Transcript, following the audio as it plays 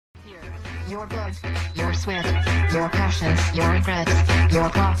Your blood, your sweat, your passions, your regrets, your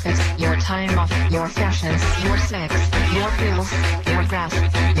profits, your time off, your fashions, your sex, your pills, your grass,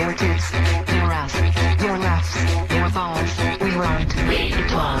 your tits, your ass, your laughs, your balls. We want your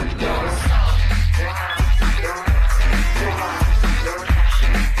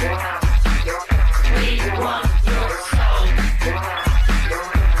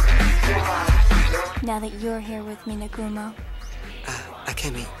Now that you're here with me, Nagumo.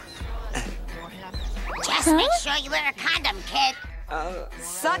 Akemi. Just make sure you wear a condom, kid.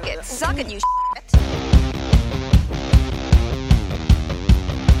 Suck it, you shit.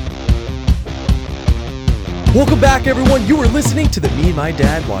 Welcome back, everyone. You are listening to the Me and My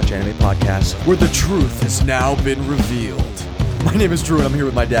Dad Watch Anime podcast, where the truth has now been revealed. My name is Drew, and I'm here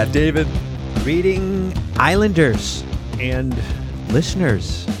with my dad, David. Greeting Islanders and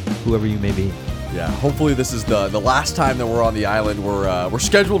listeners, whoever you may be. Yeah, hopefully this is the last time that we're on the island. We're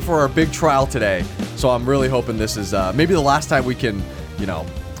scheduled for our big trial today, so I'm really hoping this is maybe the last time we can,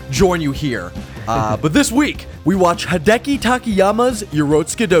 join you here. But this week, we watch Hideki Takayama's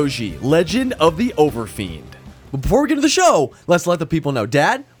Yorotsuka Doji, Legend of the Overfiend. But before we get to the show, let's let the people know.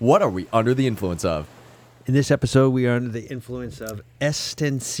 Dad, what are we under the influence of? In this episode, we are under the influence of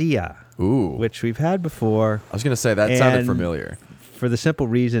Estancia, which we've had before. I was going to say, that sounded familiar. For the simple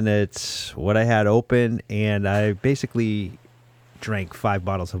reason it's what I had open, and I basically drank 5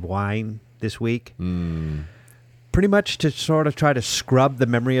 bottles of wine this week. Pretty much to sort of try to scrub the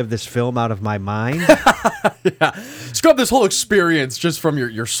memory of this film out of my mind. Yeah. Scrub this whole experience just from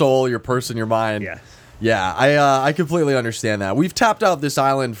your soul, your person, your mind. Yes. Yeah, I completely understand that. We've tapped out this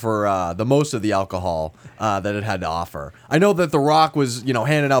island for the most of the alcohol that it had to offer. I know that The Rock was,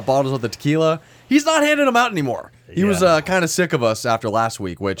 handing out bottles of the tequila. He's not handing them out anymore. He was kind of sick of us after last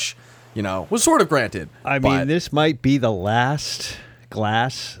week, which, was sort of granted. I mean, this might be the last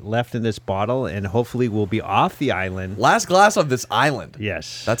glass left in this bottle, and hopefully we'll be off the island. Last glass of this island.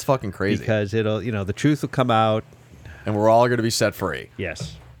 Yes. That's fucking crazy. Because it'll, the truth will come out. And we're all going to be set free.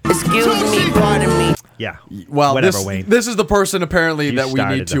 Yes. Excuse me, pardon me. Yeah. Well, whatever, Wayne. This is the person apparently You that we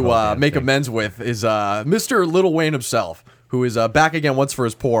started need the whole to damn make thing. amends with is Mr. Little Wayne himself, who is back again once for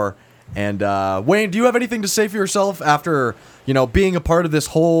his poor. And Wayne, do you have anything to say for yourself after, being a part of this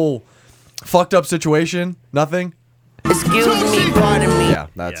whole fucked up situation? Nothing? Excuse me, pardon me. Yeah,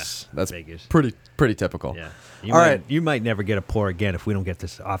 that's Vegas. pretty typical. Yeah. You might never get a pour again if we don't get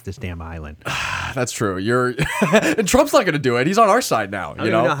this off this damn island. That's true. And Trump's not going to do it. He's on our side now. I don't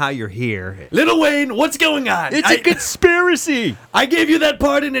even know how you're here. Little Wayne, what's going on? It's a conspiracy. I gave you that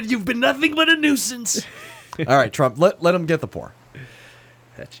pardon, and you've been nothing but a nuisance. All right, Trump, let him get the pour.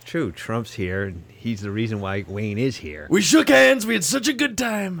 That's true. Trump's here, and he's the reason why Wayne is here. We shook hands. We had such a good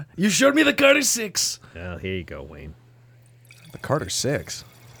time. You showed me the Carter 6. Well, here you go, Wayne. The Carter 6?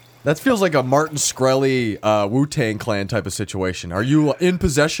 That feels like a Martin Shkreli Wu-Tang Clan type of situation. Are you in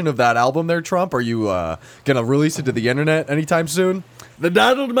possession of that album there, Trump? Are you going to release it to the internet anytime soon? The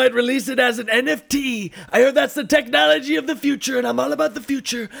Donald might release it as an NFT. I heard that's the technology of the future, and I'm all about the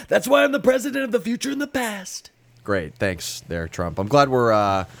future. That's why I'm the president of the future and the past. Great. Thanks there, Trump. I'm glad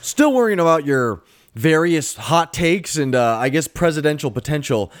we're still worrying about your various hot takes and, I guess, presidential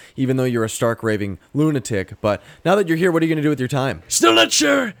potential, even though you're a stark raving lunatic. But now that you're here, what are you going to do with your time? Still not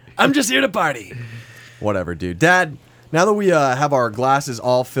sure. I'm just here to party. Whatever, dude. Dad, now that we have our glasses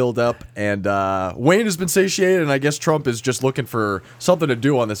all filled up and Wayne has been satiated and I guess Trump is just looking for something to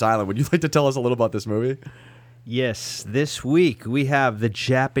do on this island, would you like to tell us a little about this movie? Yes, this week we have the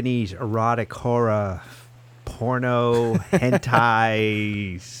Japanese erotic horror porno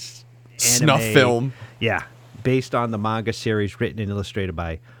hentai Snuff anime. film. Yeah, based on the manga series written and illustrated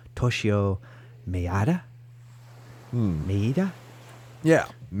by Toshio Maeda. Maeda? Yeah,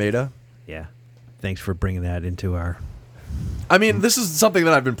 Maeda. Yeah. Thanks for bringing that into our... I mean, this is something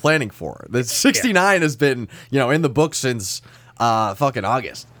that I've been planning for. The 69 has been, in the book since fucking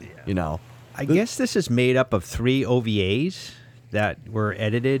August. I guess this is made up of 3 OVAs that were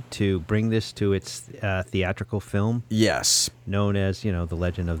edited to bring this to its theatrical film. Yes. Known as, The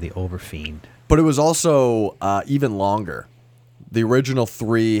Legend of the Overfiend. But it was also even longer. The original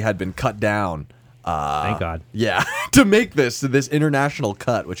 3 had been cut down. Thank God. Yeah, to make this international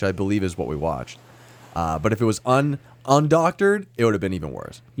cut, which I believe is what we watched. But if it was undoctored, it would have been even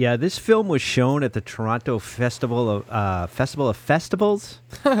worse. Yeah, this film was shown at the Toronto Festival of Festivals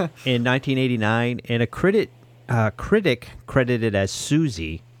in 1989, and a critic credited as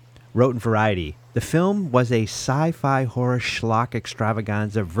Susie wrote in Variety, "The film was a sci-fi horror schlock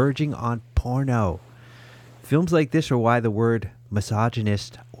extravaganza verging on porno. Films like this are why the word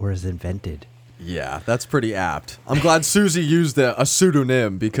misogynist was invented." Yeah, that's pretty apt. I'm glad Susie used a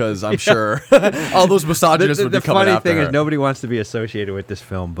pseudonym because I'm sure all those misogynists would be coming funny after thing her. is nobody wants to be associated with this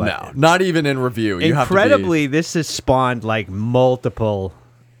film, but No, not even in review. You incredibly, this has spawned like multiple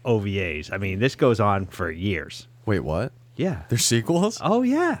OVAs. I mean, this goes on for years. Wait, what? Yeah. There's sequels? Oh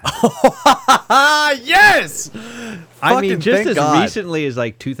yeah. Ah, yes! I Fucking mean, just thank as God. recently as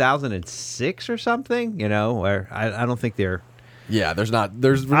like 2006 or something, where I don't think they're. Yeah, we're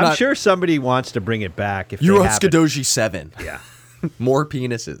I'm not, sure somebody wants to bring it back if they Euro haven't. Skidoji 7. Yeah. More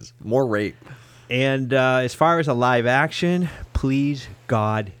penises, more rape. And as far as a live action, please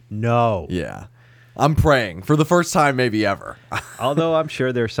God, no. Yeah. I'm praying for the first time maybe ever. Although I'm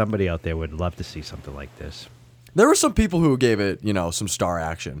sure there's somebody out there would love to see something like this. There were some people who gave it, some star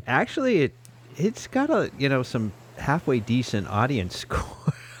action. Actually, it's got some halfway decent audience score.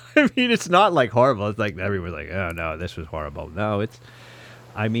 I mean, it's not like horrible. It's like everyone's like, oh no, this was horrible. No,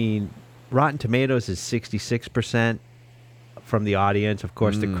 Rotten Tomatoes is 66% from the audience. Of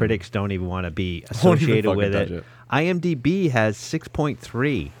course, the critics don't even want to be associated fucking with touch it. it. IMDb has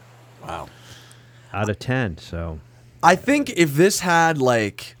 6.3 Wow. out of 10. So I think if this had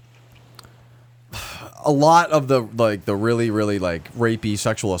like a lot of the really really like rapey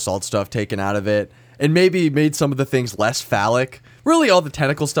sexual assault stuff taken out of it and maybe made some of the things less phallic, really all the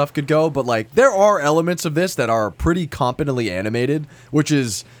tentacle stuff could go, but like there are elements of this that are pretty competently animated, which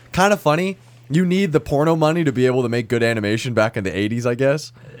is kind of funny. You need the porno money to be able to make good animation back in the 80s, I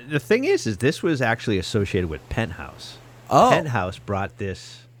guess. the thing is this was actually associated with Penthouse. Oh. Penthouse brought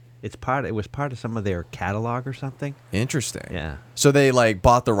this. It was part of some of their catalog or something. Interesting. Yeah. So they like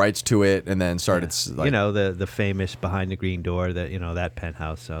bought the rights to it and then started like, the famous Behind the Green Door, that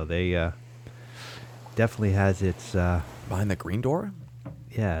Penthouse. So they definitely has its. Behind the Green Door?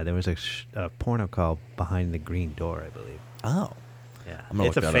 Yeah, there was a porno called Behind the Green Door, I believe. Oh. Yeah, I'm gonna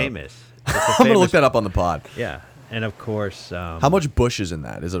it's look a that up. famous. I'm going to look that up on the pod. Yeah, and of course. How much Bush is in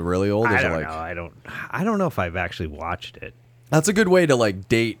that? Is it really old? I Is it don't like know. I don't know if I've actually watched it. That's a good way to like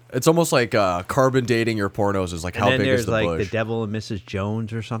date. It's almost like carbon dating your pornos is like And how then big there's is the like bush? The Devil and Mrs.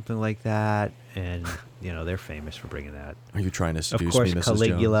 Jones or something like that, and they're famous for bringing that. Are you trying to Of seduce course, me, Mrs.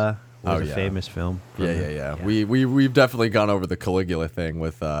 Caligula Jones? was a famous film. from Yeah, her. yeah. We've definitely gone over the Caligula thing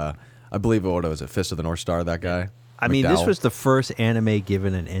with I believe what was it, Fist of the North Star? That guy. I mean, this McDowell? was the first anime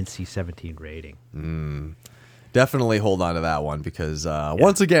given an NC-17 rating. Definitely hold on to that one because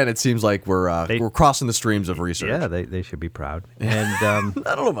once again it seems like we're crossing the streams of research. Yeah, they should be proud. And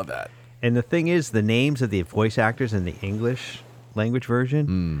I don't know about that. and the thing is, the names of the voice actors in the English language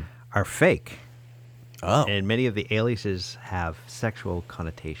version are fake. Oh, And many of the aliases have sexual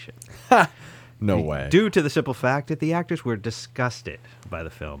connotation. no way. Due to the simple fact that the actors were disgusted by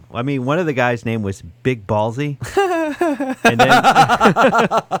the film. I mean, one of the guys' name was Big Ballsy.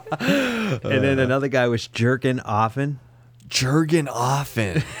 and then another guy was Jerkin Offen. Jurgen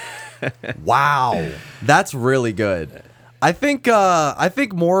Offen. Wow, that's really good. I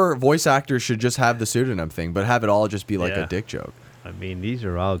think more voice actors should just have the pseudonym thing, but have it all just be like Yeah. a dick joke. I mean, these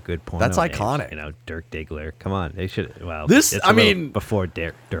are all good porno That's names. iconic. Dirk Diggler. Come on, they should. Well, This- it's I a little mean- before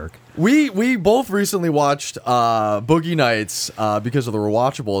Dirk. We both recently watched Boogie Nights because of the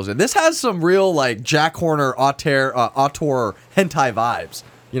rewatchables, and this has some real like Jack Horner auteur hentai vibes.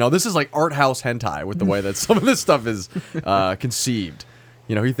 This is like art house hentai with the way that some of this stuff is conceived.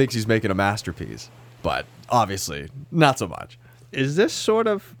 He thinks he's making a masterpiece, but obviously not so much. Is this sort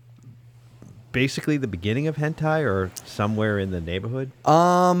of basically the beginning of hentai, or somewhere in the neighborhood?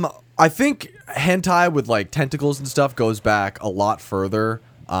 I think hentai with like tentacles and stuff goes back a lot further.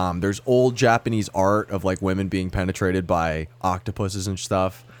 There's old Japanese art of like women being penetrated by octopuses and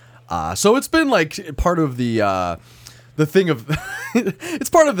stuff. So it's been like part of the thing of it's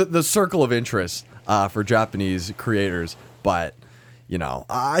part of the circle of interest for Japanese creators. But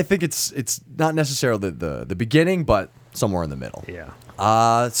I think it's not necessarily the beginning, but somewhere in the middle. Yeah.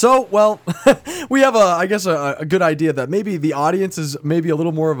 We have a good idea that maybe the audience is maybe a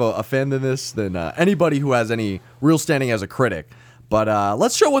little more of a fan than this than anybody who has any real standing as a critic. But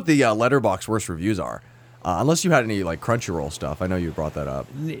let's show what the Letterboxd worst reviews are. Unless you had any like Crunchyroll stuff, I know you brought that up.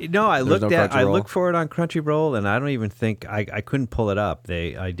 No, I There's looked no I Crunchyroll? looked for it on Crunchyroll, and I don't even think I couldn't pull it up.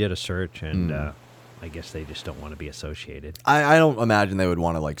 I did a search, and I guess they just don't want to be associated. I don't imagine they would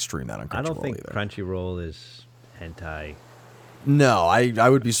want to like stream that on Crunchyroll I don't think either. Crunchyroll is hentai. No, I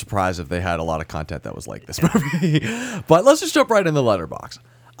would be surprised if they had a lot of content that was like this movie. But let's just jump right in the letterbox.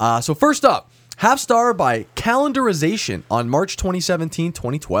 So first up, Half Star by Calendarization on March 2017,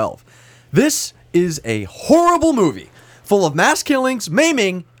 2012. This is a horrible movie full of mass killings,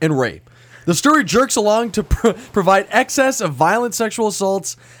 maiming, and rape. The story jerks along to provide excess of violent sexual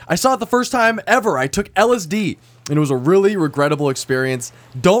assaults. I saw it the first time ever. I took LSD, and it was a really regrettable experience.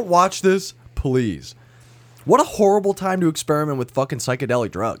 Don't watch this, please. What a horrible time to experiment with fucking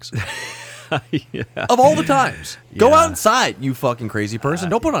psychedelic drugs. Yeah. Of all the times. Go Yeah. outside, you fucking crazy person.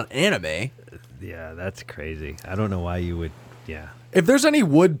 Don't put on anime. Yeah, that's crazy. I don't know why you would. Yeah. If there's any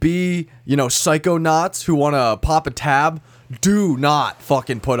would-be, psychonauts who want to pop a tab, do not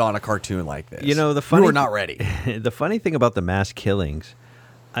fucking put on a cartoon like this. The funny You are not ready. The funny thing about the mass killings,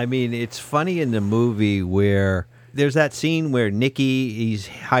 I mean, it's funny in the movie where there's that scene where he's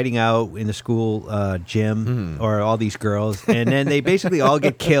hiding out in the school gym, or all these girls, and then they basically all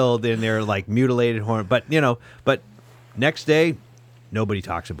get killed and they're like mutilated, but next day nobody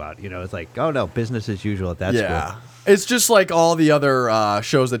talks about it. It's like, oh no, business as usual at that school. It's just like all the other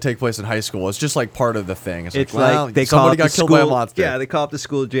shows that take place in high school. It's just like part of the thing. It's well, like they somebody call got up the killed school, by a monster. Yeah, they call up the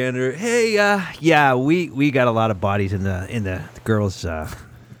school janitor. Hey, we got a lot of bodies in the girls'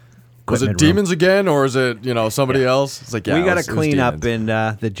 Was equipment it room. demons again, or is it somebody else? It's like, yeah, we got it to was clean up demons.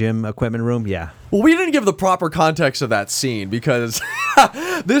 in the gym equipment room. Yeah. Well, we didn't give the proper context of that scene because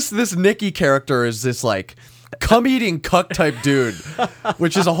this Nicky character is this like cum-eating cuck type dude,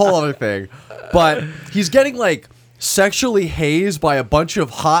 which is a whole other thing. But he's getting like sexually hazed by a bunch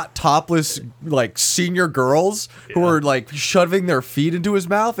of hot topless like senior girls who are like shoving their feet into his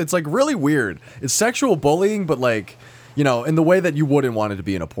mouth. It's like really weird. It's sexual bullying, but like in the way that you wouldn't want it to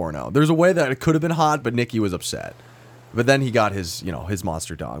be in a porno. There's a way that it could have been hot, but Nicky was upset. But then he got his his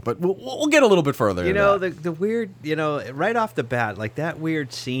monster dog. But we'll get a little bit further. The weird, right off the bat, like that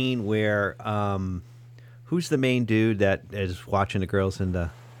weird scene where who's the main dude that is watching the girls in the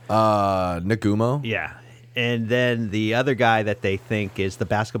Nagumo. Yeah. And then the other guy that they think is the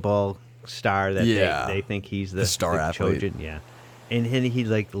basketball star that they think he's the star athlete. Trojan. Yeah. And then he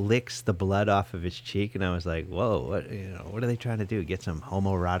like licks the blood off of his cheek, and I was like, "Whoa, what are they trying to do? Get some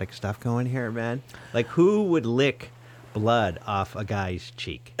homoerotic stuff going here, man? Like, who would lick blood off a guy's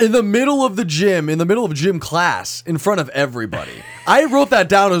cheek in the middle of gym class, in front of everybody?" I wrote that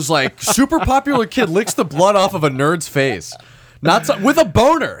down as like super popular kid licks the blood off of a nerd's face, with a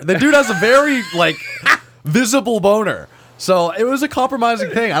boner. The dude has a very like visible boner. So it was a compromising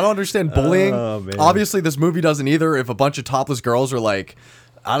thing. I don't understand bullying. Oh, man. Obviously, this movie doesn't either. If a bunch of topless girls are like,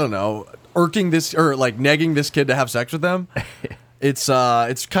 I don't know, irking this or like negging this kid to have sex with them, it's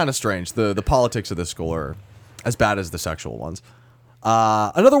kind of strange. The politics of this school are as bad as the sexual ones.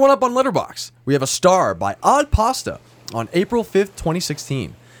 Another one up on Letterboxd. We have a star by Odd Pasta on April 5th,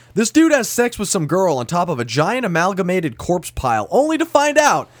 2016. This dude has sex with some girl on top of a giant amalgamated corpse pile, only to find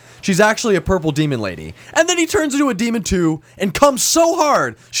out she's actually a purple demon lady. And then he turns into a demon too, and comes so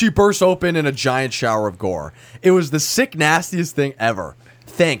hard, she bursts open in a giant shower of gore. It was the sick, nastiest thing ever.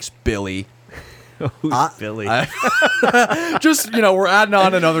 Thanks, Billy. Who's Billy? Just, we're adding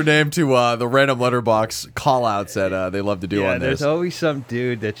on another name to the random Letterboxd call-outs that they love to do on this. There's always some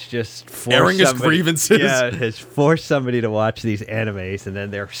dude that's just airing his grievances. Yeah, has forced somebody to watch these animes, and then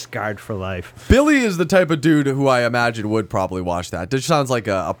they're scarred for life. Billy is the type of dude who I imagine would probably watch that. It sounds like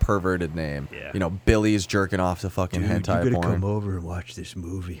a perverted name. Yeah. Billy's jerking off to fucking hentai you gotta porn. come over and watch this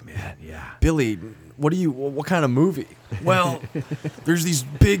movie, man. Yeah. Billy, what kind of movie? Well, there's these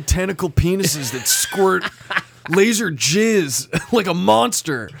big tentacle penises that squirt laser jizz like a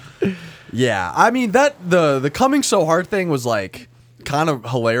monster. Yeah, I mean the coming so hard thing was like kind of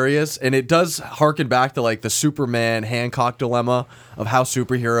hilarious, and it does harken back to like the Superman Hancock dilemma of how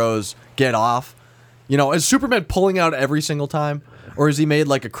superheroes get off. Is Superman pulling out every single time, or is he made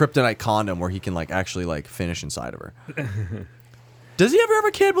like a kryptonite condom where he can like actually like finish inside of her? Does he ever have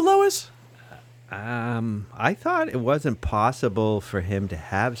a kid with Lois? I thought it wasn't possible for him to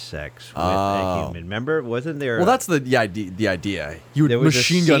have sex with a human. Remember, wasn't there? Well, that's the idea. You there would was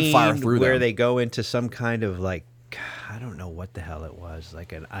machine a gun scene fire through where them. they go into some kind of like, I don't know what the hell it was,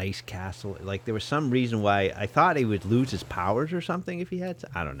 like an ice castle. Like there was some reason why I thought he would lose his powers or something if he had.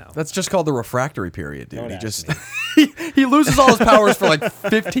 I don't know. That's just called the refractory period, dude. Don't He ask just me. he loses all his powers for like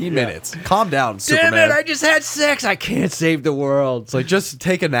 15 minutes. Calm down, Superman. Damn it! I just had sex. I can't save the world. It's like just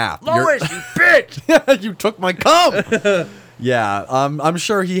take a nap. Lois, you bitch! You took my cum. Yeah, I'm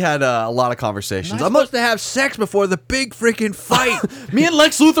sure he had a lot of conversations. I'm supposed to have sex before the big freaking fight. Me and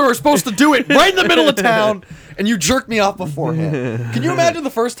Lex Luthor are supposed to do it right in the middle of town, and you jerked me off beforehand. Can you imagine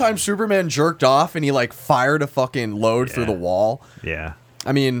the first time Superman jerked off and he like fired a fucking load through the wall? Yeah.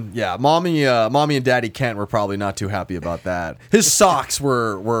 I mean, yeah, mommy and Daddy Kent were probably not too happy about that. His socks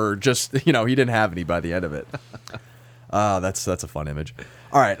were just, he didn't have any by the end of it. That's a fun image.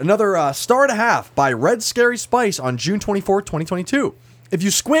 All right, another star and a half by Red Scary Spice on June 24th, 2022. if you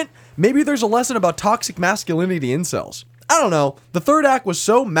squint, maybe there's a lesson about toxic masculinity incels. I don't know. The third act was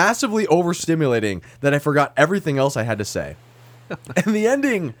so massively overstimulating that I forgot everything else I had to say. And the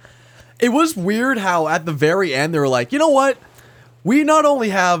ending, it was weird how at the very end they were like, you know what? We not only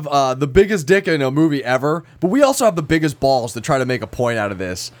have the biggest dick in a movie ever, but we also have the biggest balls to try to make a point out of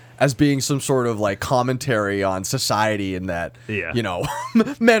this as being some sort of like commentary on society and that, you know,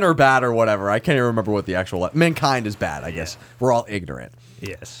 men are bad or whatever. I can't even remember what the actual mankind is bad. I guess we're all ignorant.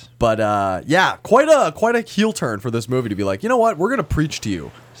 Yes. But yeah, quite a heel turn for this movie to be like, you know what, we're gonna preach to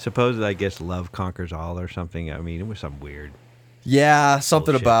you. Supposedly, I guess love conquers all or something. I mean, it was some weird. Yeah,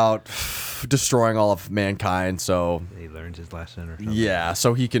 something Bullshit. about destroying all of mankind. So He learns his lesson or something. yeah,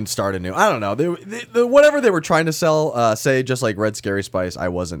 so he can start anew. I don't know. They whatever they were trying to sell, say just like Red Scary Spice, I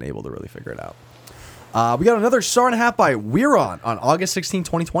wasn't able to really figure it out. We got another star and a half by Weiron on August 16,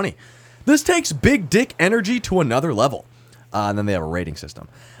 2020. This takes big dick energy to another level. And then they have a rating system.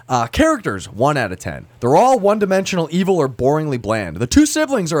 Characters, 1 out of 10. They're all one-dimensional, evil, or boringly bland. The two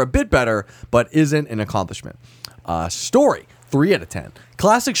siblings are a bit better, but isn't an accomplishment. Story, 3 out of 10.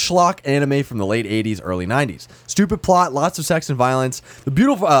 Classic schlock anime from the late 80s, early 90s. Stupid plot, lots of sex and violence. The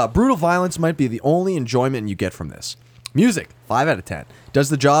brutal violence might be the only enjoyment you get from this. Music, 5 out of 10. Does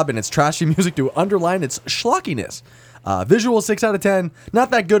the job in its trashy music to underline its schlockiness. Visual, 6 out of 10.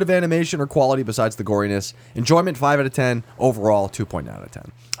 Not that good of animation or quality besides the goriness. Enjoyment, 5 out of 10. Overall, 2.9 out of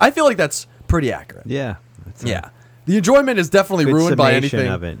 10. I feel like that's pretty accurate. Yeah. Yeah. The enjoyment is definitely Good ruined by summation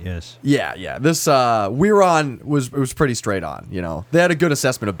anything. of it, yes. Yeah. This Weiron was pretty straight on, you know. They had a good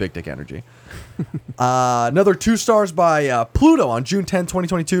assessment of big dick energy. Another 2 stars by Pluto on June 10,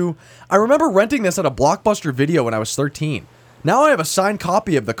 2022. I remember renting this at a Blockbuster Video when I was 13. Now I have a signed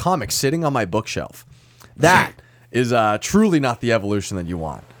copy of the comic sitting on my bookshelf. That is truly not the evolution that you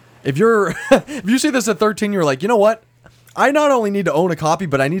want. If you're if you see this at 13, you're like, you know what? I not only need to own a copy,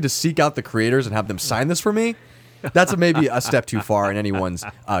 but I need to seek out the creators and have them sign this for me. That's maybe a step too far in anyone's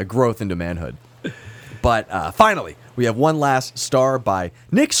growth into manhood. But finally, we have one last star by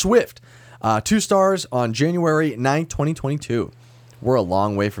Nick Swift. 2 stars on January 9th, 2022. We're a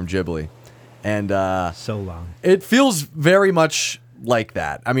long way from Ghibli. And So long. it feels very much like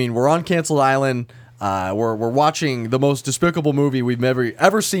that. I mean, we're on Canceled Island. We're watching the most despicable movie we've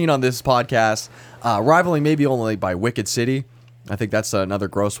ever seen on this podcast, rivaling maybe only by Wicked City. I think that's another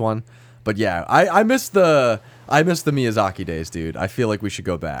gross one. But yeah, I miss the Miyazaki days, dude. I feel like we should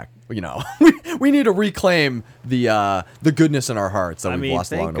go back. You know, we need to reclaim the goodness in our hearts that we've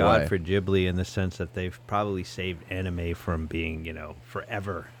lost along thank the way. God for Ghibli in the sense that they've probably saved anime from being, you know,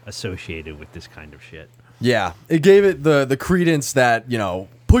 forever associated with this kind of shit. Yeah, it gave it the credence that, you know,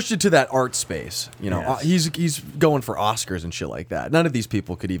 pushed it to that art space. You know, Yes. he's going for Oscars and shit like that. None of these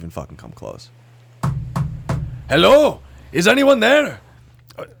people could even fucking come close. Hello, is anyone there?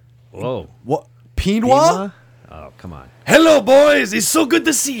 Whoa. What? Pinwa? Oh, come on. Hello, boys. It's so good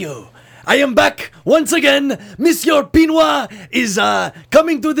to see you. I am back once again. Monsieur Pinwa is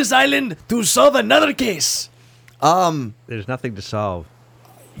coming to this island to solve another case. There's nothing to solve.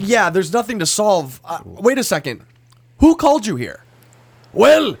 Yeah, there's nothing to solve. Wait a second. Who called you here?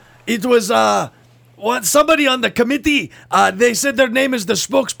 Well, it was somebody on the committee. They said their name is the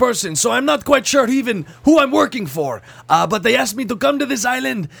spokesperson, so I'm not quite sure even who I'm working for. But they asked me to come to this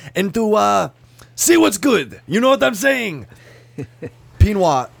island and to see what's good. You know what I'm saying?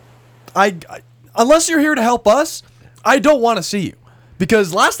 Pinwa, I unless you're here to help us, I don't want to see you.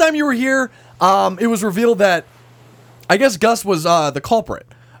 Because last time you were here, it was revealed that I guess Gus was the culprit.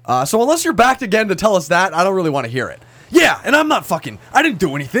 So unless you're back again to tell us that, I don't really want to hear it. Yeah, and I'm not I didn't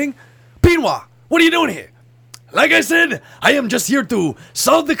do anything. Pinwa, what are you doing here? Like I said, I am just here to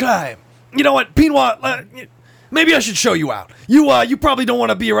solve the crime. You know what, Pinwa, maybe I should show you out. You probably don't want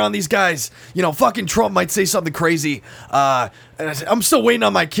to be around these guys. You know, fucking Trump might say something crazy. I'm still waiting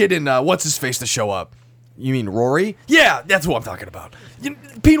on my kid and what's-his-face to show up. You mean Rory? Yeah, that's what I'm talking about.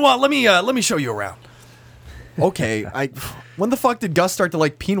 Pinwa, let me show you around. Okay, when the fuck did Gus start to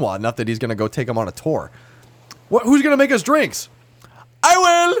like Pinwa enough that he's gonna go take him on a tour? Who's gonna make us drinks? I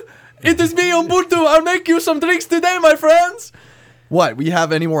will! It is me, Ubuntu. I'll make you some drinks today, my friends! What, we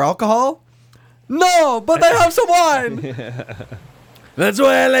have any more alcohol? No, but I have some wine! That's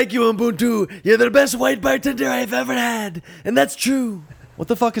why I like you, Ubuntu. You're the best white bartender I've ever had. And that's true. What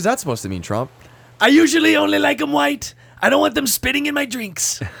the fuck is that supposed to mean, Trump? I usually only like them white. I don't want them spitting in my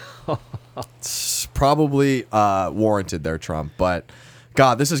drinks. It's probably warranted there, Trump, but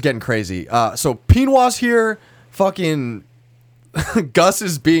God, this is getting crazy. So Pinwa's here, fucking Gus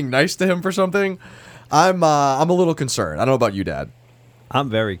is being nice to him for something. I'm a little concerned. I don't know about you, Dad. I'm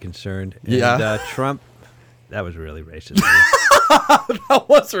very concerned. And, Yeah. Trump, that was really racist. That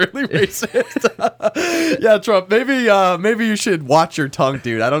was really racist. Yeah, Trump. Maybe you should watch your tongue,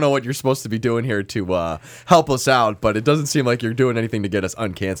 dude. I don't know what you're supposed to be doing here to help us out, but it doesn't seem like you're doing anything to get us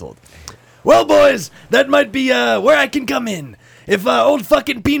uncanceled. Well, boys, that might be where I can come in. If old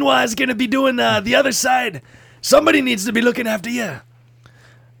fucking Pinois is gonna be doing the other side, somebody needs to be looking after you.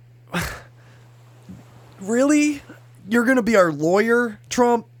 Really? You're gonna be our lawyer,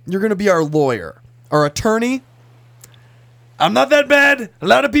 Trump? You're gonna be our lawyer, our attorney? I'm not that bad. A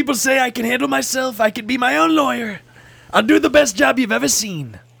lot of people say I can handle myself. I can be my own lawyer. I'll do the best job you've ever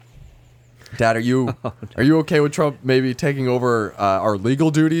seen. Dad, are you okay with Trump maybe taking over our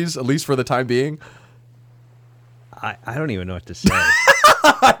legal duties, at least for the time being? I don't even know what to say.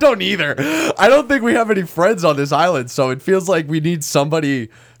 I don't either. I don't think we have any friends on this island, so it feels like we need somebody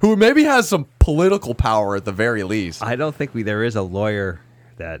who maybe has some political power at the very least. I don't think there is a lawyer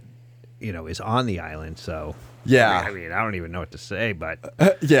that, is on the island, so... Yeah. I mean, I don't even know what to say, but...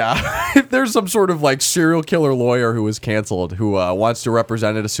 Yeah. If there's some sort of, like, serial killer lawyer who is canceled, who wants to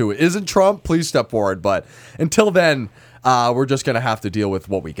represent us, who isn't Trump, please step forward. But until then, we're just going to have to deal with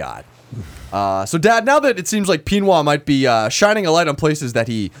what we got. So, Dad, now that it seems like Pinois might be shining a light on places that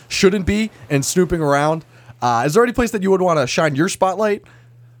he shouldn't be and snooping around, is there any place that you would want to shine your spotlight?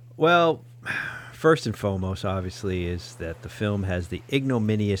 Well, first and foremost, obviously, is that the film has the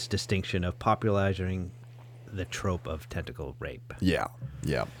ignominious distinction of popularizing the trope of tentacle rape. Yeah.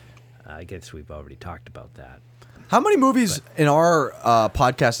 I guess we've already talked about that. How many movies in our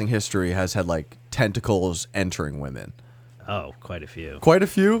podcasting history has had, like, tentacles entering women? Oh, quite a few. Quite a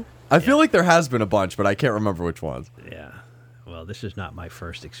few? I feel like there has been a bunch, but I can't remember which ones. Yeah. Well, this is not my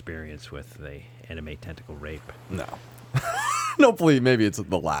first experience with the anime tentacle rape. No. Hopefully, maybe it's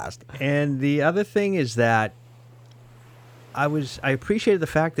the last. And the other thing is that I appreciated the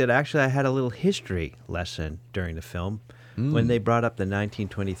fact that actually I had a little history lesson during the film when they brought up the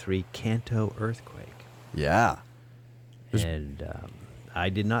 1923 Kanto earthquake. Yeah. And I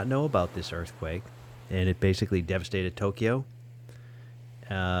did not know about this earthquake, and it basically devastated Tokyo.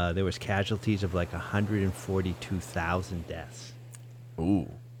 There was casualties of like 142,000 deaths. Ooh.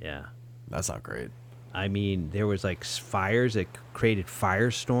 Yeah. That's not great. I mean, there was like fires that created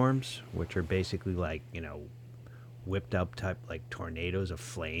firestorms, which are basically like, whipped up type like tornadoes of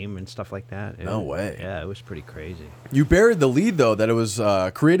flame and stuff like that. No way. Yeah, it was pretty crazy. You buried the lead, though, that it was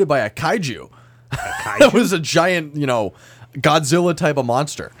created by a kaiju. It was a giant, Godzilla type of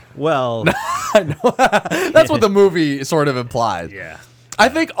monster. Well, I know. That's what the movie sort of implies. yeah. I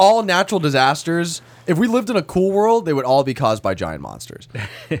think all natural disasters, if we lived in a cool world, they would all be caused by giant monsters.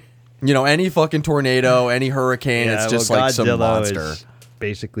 Any fucking tornado, any hurricane, it's just like some Godzilla monster. has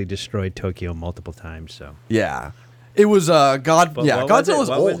basically destroyed Tokyo multiple times, so. Yeah. It was But Godzilla's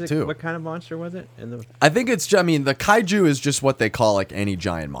what old was it? too. What kind of monster was it? I think the kaiju is just what they call like any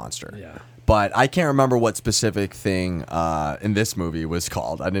giant monster. Yeah. But I can't remember what specific thing in this movie was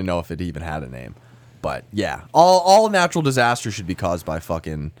called. I didn't know if it even had a name. But yeah, all natural disasters should be caused by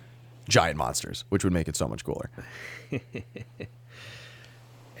fucking giant monsters, which would make it so much cooler.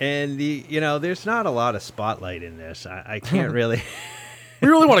 And there's not a lot of spotlight in this. I can't really. We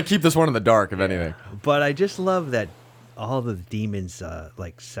really want to keep this one in the dark, if anything. But I just love that all of the demons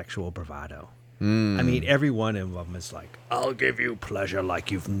like sexual bravado. I mean, every one of them is like, I'll give you pleasure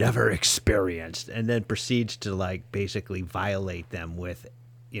like you've never experienced, and then proceeds to like basically violate them with,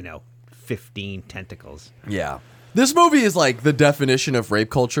 15 tentacles. Yeah. This movie is like the definition of rape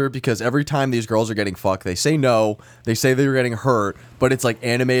culture because every time these girls are getting fucked, they say no, they say they're getting hurt, but it's like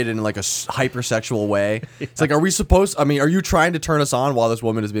animated in like a hypersexual way. It's like, are you trying to turn us on while this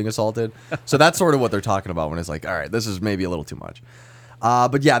woman is being assaulted? So that's sort of what they're talking about when it's like, all right, this is maybe a little too much.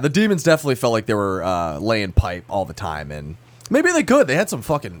 But yeah, the demons definitely felt like they were laying pipe all the time, and maybe they could. They had some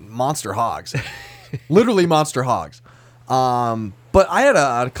fucking monster hogs. Literally monster hogs. But I had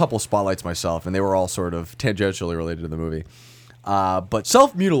a couple spotlights myself, and they were all sort of tangentially related to the movie. But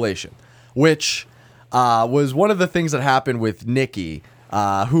self-mutilation, which was one of the things that happened with Nicky,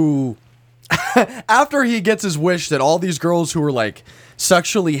 who, after he gets his wish that all these girls who were like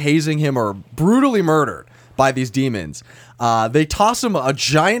sexually hazing him are brutally murdered by these demons, they toss him a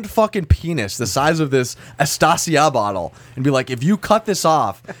giant fucking penis the size of this Astasia bottle and be like, if you cut this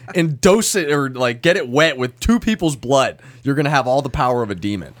off and dose it or like get it wet with two people's blood, you're gonna have all the power of a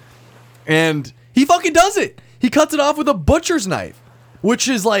demon. And he fucking does it. He cuts it off with a butcher's knife, which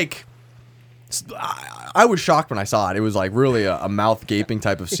is like, I was shocked when I saw it. It was like really a mouth gaping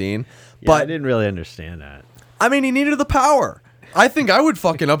type of scene. Yeah, But I didn't really understand that. I mean, he needed the power. I think I would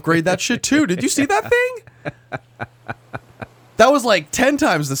fucking upgrade that shit too. Did you see that thing? That was like 10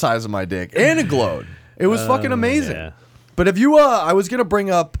 times the size of my dick, and it glowed. It was fucking amazing. Yeah. But have you? I was gonna bring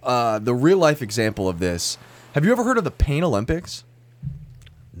up the real life example of this. Have you ever heard of the Pain Olympics?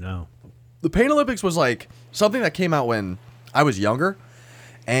 No. The Pain Olympics was like something that came out when I was younger,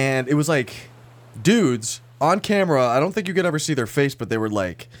 and it was like dudes on camera. I don't think you could ever see their face, but they would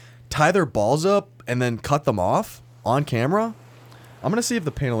like tie their balls up and then cut them off on camera. I'm gonna see if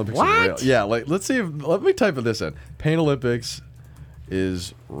the Pain Olympics is real. Yeah, like let's see if let me type this in. Pain Olympics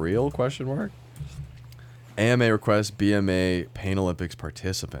is real? Question mark. AMA request BMA Pain Olympics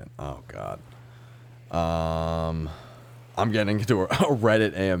participant. Oh God. I'm getting into a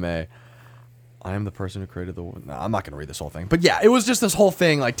Reddit AMA. I am the person who created the... No, I'm not going to read this whole thing. But yeah, it was just this whole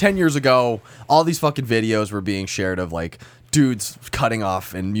thing. Like 10 years ago, all these fucking videos were being shared of like dudes cutting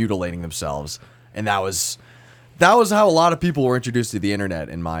off and mutilating themselves. And that was how a lot of people were introduced to the internet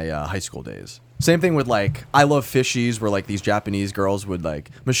in my high school days. Same thing with like I Love Fishies, where like these Japanese girls would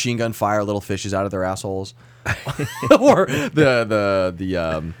like machine gun fire little fishes out of their assholes. Or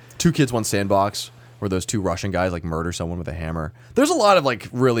the Two Kids One Sandbox, where those two Russian guys like murder someone with a hammer. There's a lot of like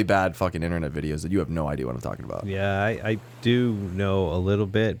really bad fucking internet videos that you have no idea what I'm talking about. Yeah, I do know a little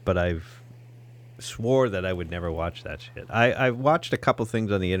bit, but I've swore that I would never watch that shit. I watched a couple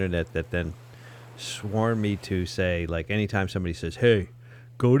things on the internet that then sworn me to say, like, anytime somebody says, hey,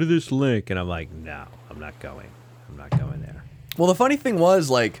 go to this link, and I'm like, no, I'm not going. I'm not going there. Well, the funny thing was,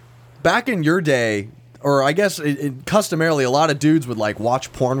 like, back in your day, or I guess customarily, a lot of dudes would like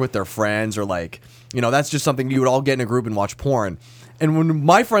watch porn with their friends, or like, you know, that's just something you would all get in a group and watch porn. And when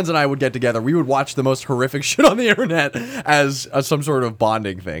my friends and I would get together, we would watch the most horrific shit on the internet as some sort of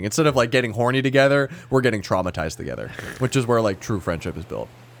bonding thing. Instead of like getting horny together, we're getting traumatized together, which is where like true friendship is built.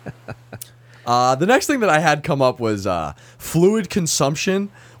 The next thing that I had come up was fluid consumption,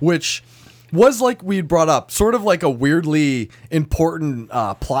 which was like we brought up, sort of like a weirdly important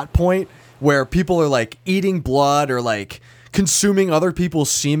plot point where people are like eating blood or like consuming other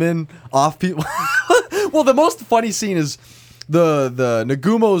people's semen off people. Well, the most funny scene is the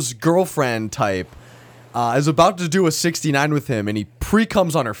Nagumo's girlfriend type is about to do a 69 with him, and he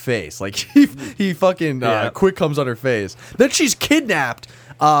pre-comes on her face. Like he fucking quick comes on her face. Then she's kidnapped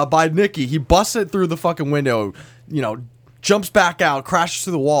by Nikki. He busts it through the fucking window, you know, jumps back out, crashes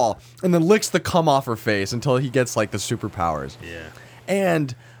through the wall, and then licks the cum off her face until he gets like the superpowers. Yeah.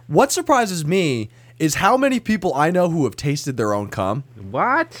 And what surprises me is how many people I know who have tasted their own cum.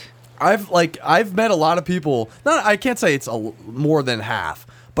 What? I've met a lot of people. I can't say it's more than half,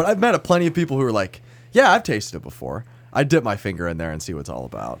 but I've met plenty of people who are like, yeah, I've tasted it before. I dip my finger in there and see what it's all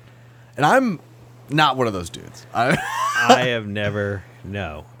about. And I'm not one of those dudes. I have never.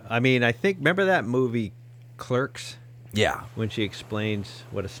 No. I mean, I think, remember that movie Clerks? Yeah. When she explains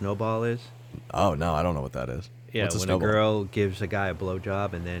what a snowball is? Oh, no, I don't know what that is. Yeah, when a girl gives a guy a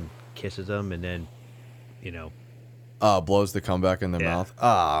blowjob and then kisses him and then, you know. Blows the cum back in their mouth.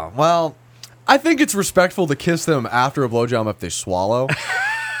 Well, I think it's respectful to kiss them after a blowjob if they swallow.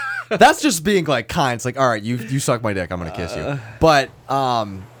 That's just being like kind. It's like, all right, you suck my dick, I'm gonna kiss you. But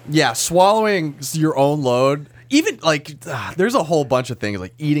yeah, swallowing your own load, even like there's a whole bunch of things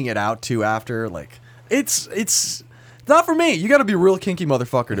like eating it out too after. Like it's not for me. You got to be a real kinky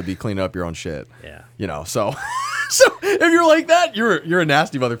motherfucker to be cleaning up your own shit. Yeah, you know. So if you're like that, you're a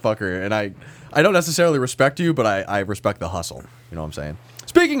nasty motherfucker, and I don't necessarily respect you, but I respect the hustle. You know what I'm saying?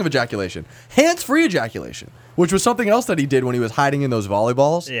 Speaking of ejaculation, hands-free ejaculation, which was something else that he did when he was hiding in those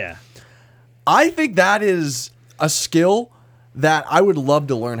volleyballs. Yeah. I think that is a skill that I would love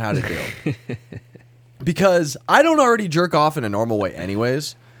to learn how to do. Because I don't already jerk off in a normal way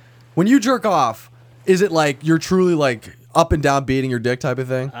anyways. When you jerk off, is it like you're truly like up and down beating your dick type of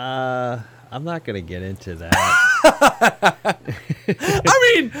thing? I'm not going to get into that.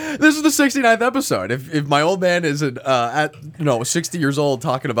 I mean, this is the 69th episode. If my old man isn't at 60 years old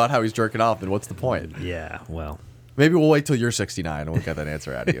talking about how he's jerking off, then what's the point? Yeah, well. Maybe we'll wait till you're 69 and we'll get that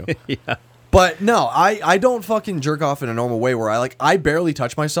answer out of you. Yeah. But no, I don't fucking jerk off in a normal way where I barely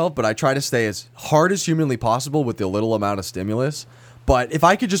touch myself, but I try to stay as hard as humanly possible with the little amount of stimulus. But if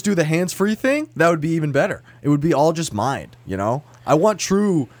I could just do the hands-free thing, that would be even better. It would be all just mind, you know? I want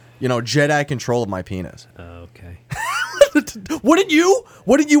true, Jedi control of my penis. Okay. Wouldn't you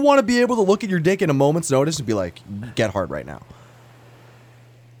want to be able to look at your dick in a moment's notice and be like, get hard right now?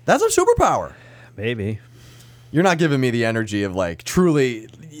 That's a superpower. Maybe. You're not giving me the energy of like truly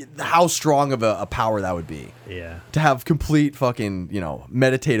how strong of a power that would be. Yeah. To have complete fucking,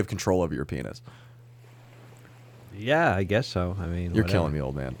 meditative control over your penis. Yeah, I guess so. I mean, you're whatever. killing me,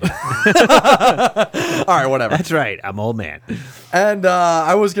 old man. All right, whatever. That's right. I'm old man. And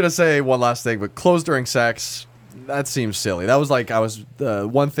I was going to say one last thing, but clothes during sex, that seems silly. That was like the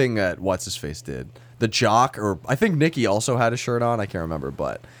one thing that what's his face did. The Jock, or I think Nikki also had a shirt on. I can't remember,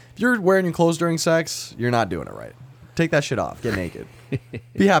 but if you're wearing your clothes during sex, you're not doing it right. Take that shit off. Get naked.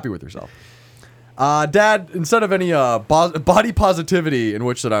 Be happy with yourself. Dad, instead of any body positivity in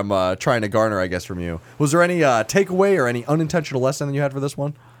which that I'm trying to garner, I guess, from you, was there any takeaway or any unintentional lesson that you had for this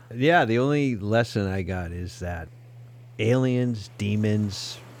one? Yeah, the only lesson I got is that aliens,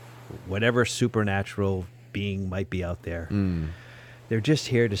 demons, whatever supernatural being might be out there, they're just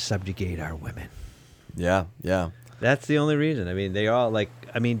here to subjugate our women. Yeah, yeah. That's the only reason. I mean, they all the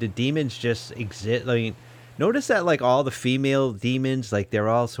demons just exist. I mean, notice that like all the female demons, like they're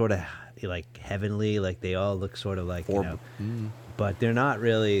all sort of like heavenly, like they all look sort of like, but they're not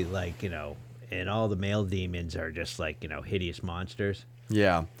really like, and all the male demons are just like, hideous monsters.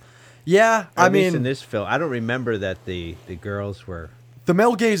 Yeah. Yeah, Or at least in this film, I don't remember that the girls were. The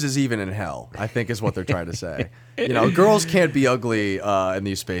male gaze is even in hell, I think is what they're trying to say. Girls can't be ugly in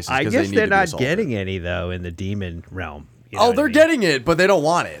these spaces. I guess guess they're not assaulted. getting any, though, in the demon realm. You know what I They're mean? getting it, but they don't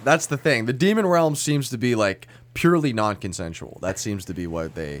want it. That's the thing. The demon realm seems to be like purely non-consensual. That seems to be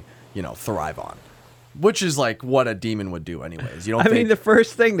what they, thrive on. Which is like what a demon would do anyways. You don't I mean, the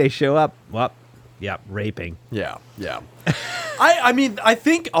first thing they show up, raping. Yeah, yeah. I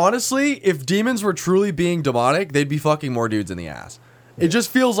think honestly, if demons were truly being demonic, they'd be fucking more dudes in the ass. It just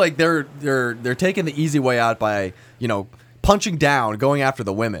feels like they're taking the easy way out by, punching down, going after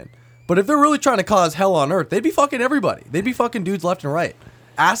the women. But if they're really trying to cause hell on earth, they'd be fucking everybody. They'd be fucking dudes left and right.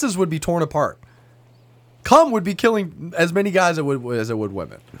 Asses would be torn apart. Cum would be killing as many guys as it would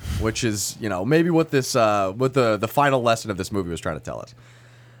women, which is, maybe what this what the final lesson of this movie was trying to tell us.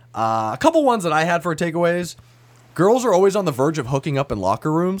 A couple ones that I had for takeaways. Girls are always on the verge of hooking up in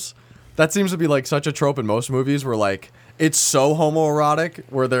locker rooms. That seems to be like such a trope in most movies where like it's so homoerotic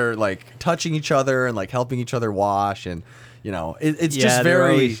where they're like touching each other and like helping each other wash and it's just they're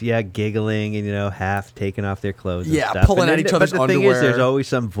very always, giggling and half taking off their clothes. And stuff. Pulling at each other's But the thing underwear. is, there's always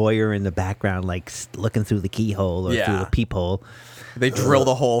some voyeur in the background, like looking through the keyhole or through the peephole. They drill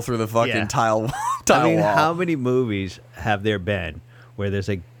the hole through the fucking tile wall. How many movies have there been where there's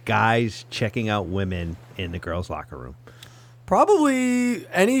guys checking out women in the girls' locker room? Probably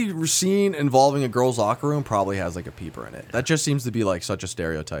any scene involving a girl's locker room probably has like a peeper in it. That just seems to be like such a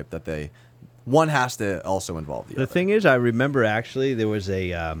stereotype that one has to also involve the other. The thing is, I remember actually there was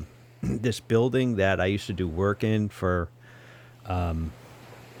a this building that I used to do work in for when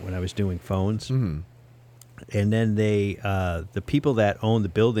I was doing phones. Mm-hmm. And then the people that owned the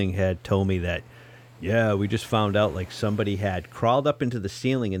building had told me that, we just found out like somebody had crawled up into the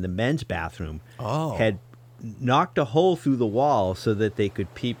ceiling in the men's bathroom, had knocked a hole through the wall so that they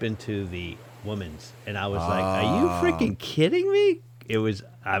could peep into the women's. And I was like, are you freaking kidding me?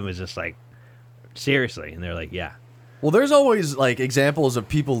 I was just like, seriously? And they're like, yeah. Well, there's always like examples of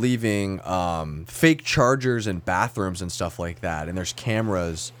people leaving fake chargers in bathrooms and stuff like that. And there's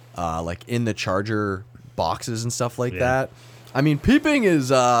cameras like in the charger boxes and stuff like that. I mean, peeping is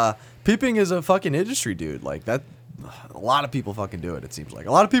a fucking industry, dude. Like that, a lot of people fucking do it. It seems like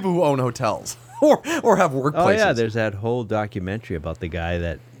a lot of people who own hotels or have workplaces. Oh yeah, there's that whole documentary about the guy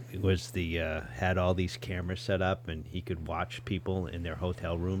that was had all these cameras set up and he could watch people in their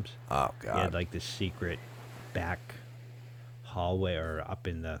hotel rooms. Oh god, he had like this secret back hallway or up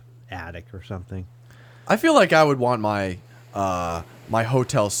in the attic or something. I feel like I would want my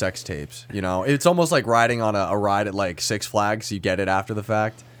hotel sex tapes. It's almost like riding on a ride at like Six Flags. You get it after the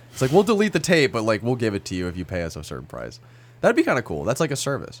fact. It's like we'll delete the tape, but like we'll give it to you if you pay us a certain price. That'd be kind of cool. That's like a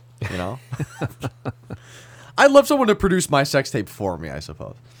service, I'd love someone to produce my sex tape for me, I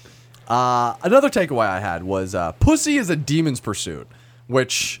suppose. Another takeaway I had was pussy is a demon's pursuit,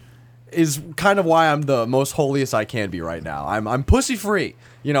 which is kind of why I'm the most holiest I can be right now. I'm pussy free.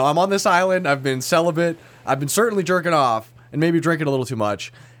 I'm on this island. I've been celibate. I've been certainly jerking off and maybe drinking a little too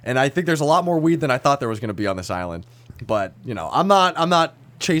much. And I think there's a lot more weed than I thought there was going to be on this island. But I'm not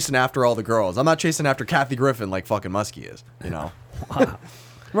chasing after all the girls. I'm not chasing after Kathy Griffin like fucking Muskie is. Wow.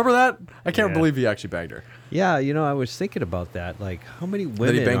 Remember that? I can't believe he actually banged her. Yeah, I was thinking about that. Like, how many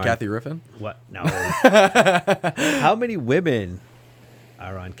women? Did he bang Kathy Griffin? What? No. How many women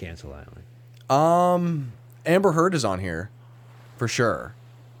are on Cancel Island? Amber Heard is on here, for sure.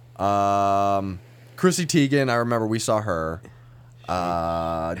 Chrissy Teigen, I remember we saw her.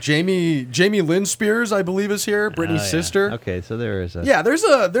 Jamie Lynn Spears, I believe, is here. Britney's sister. Okay, so there is a... Yeah, there's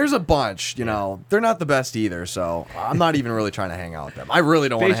a bunch, They're not the best either, so I'm not even really trying to hang out with them. I really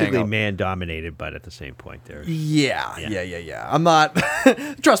don't want to hang out. Basically man-dominated, but at the same point there. Yeah. I'm not...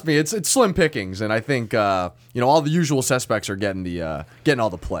 Trust me, it's slim pickings, and I think, all the usual suspects are getting all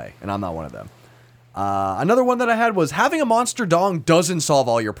the play, and I'm not one of them. Another one that I had was having a monster dong doesn't solve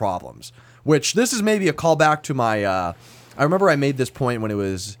all your problems, which this is maybe a callback to my, I remember I made this point when it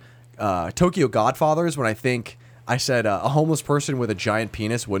was Tokyo Godfathers, when I think I said a homeless person with a giant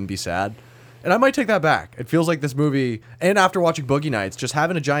penis wouldn't be sad. And I might take that back. It feels like this movie, and after watching Boogie Nights, just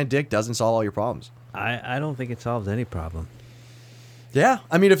having a giant dick doesn't solve all your problems. I don't think it solves any problem. Yeah,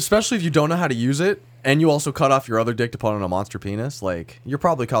 I mean, especially if you don't know how to use it, and you also cut off your other dick to put on a monster penis, like, you're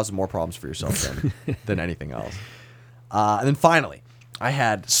probably causing more problems for yourself than anything else. And then finally, I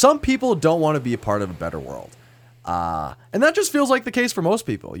had some people don't want to be a part of a better world. And that just feels like the case for most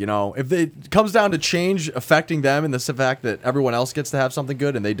people. You know, if it comes down to change affecting them and the fact that everyone else gets to have something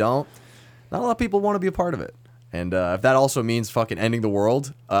good and they don't, not a lot of people want to be a part of it. And if that also means fucking ending the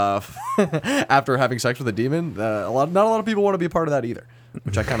world after having sex with a demon, not a lot of people want to be a part of that either,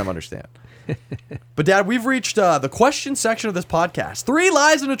 which I kind of understand. But Dad, we've reached the question section of this podcast. 3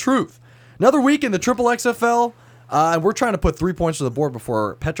 lies and a truth. Another week in the Triple XFL, and we're trying to put 3 points to the board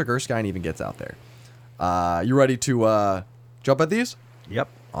before Patrick Erskine even gets out there. You ready to jump at these? Yep.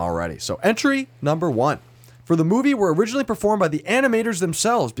 Alrighty. So entry number 1. For the movie were originally performed by the animators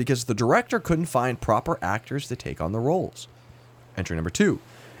themselves because the director couldn't find proper actors to take on the roles. Entry number 2.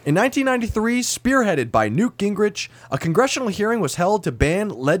 In 1993, spearheaded by Newt Gingrich, a congressional hearing was held to ban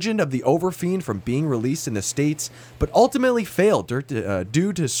Legend of the Overfiend from being released in the States, but ultimately failed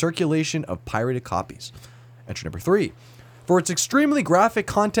due to circulation of pirated copies. Entry number 3. For its extremely graphic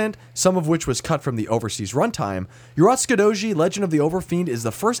content, some of which was cut from the overseas runtime, Urotsuka Doji Legend of the Overfiend is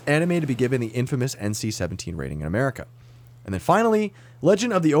the first anime to be given the infamous NC-17 rating in America. And then finally,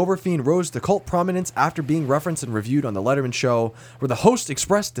 Legend of the Overfiend rose to cult prominence after being referenced and reviewed on The Letterman Show, where the host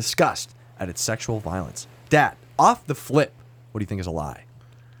expressed disgust at its sexual violence. Dad, off the flip, what do you think is a lie?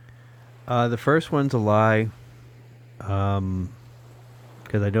 The first one's a lie.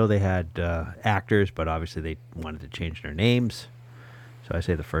 Because I know they had actors, but obviously they wanted to change their names. So I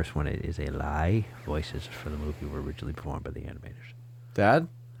say the first one is a lie. Voices for the movie were originally performed by the animators. Dad?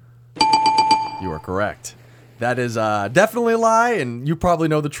 You are correct. That is definitely a lie, and you probably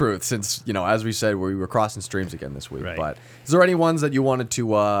know the truth since, you know, as we said, we were crossing streams again this week. Right. But is there any ones that you wanted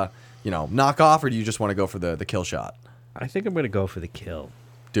to, knock off, or do you just want to go for the kill shot? I think I'm going to go for the kill.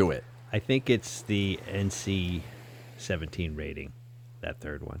 Do it. I think it's the NC-17 rating, that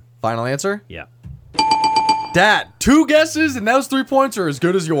third one. Final answer? Yeah. Dad, 2 guesses, and those 3 points are as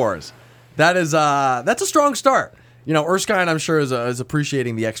good as yours. That is, that's a strong start. You know, Erskine, I'm sure, is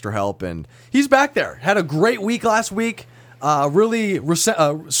appreciating the extra help, and he's back there. Had a great week last week. Really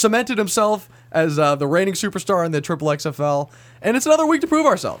cemented himself as the reigning superstar in the Triple XFL, and it's another week to prove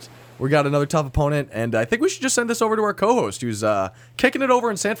ourselves. We got another tough opponent, and I think we should just send this over to our co-host, who's kicking it over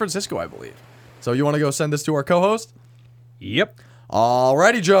in San Francisco, I believe. So you want to go send this to our co-host? Yep.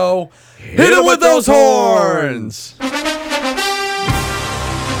 Alrighty, Joe. Hit him with those horns!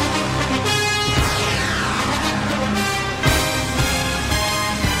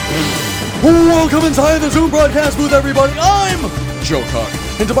 Welcome inside the Zoom broadcast booth, everybody. I'm Joe Cook.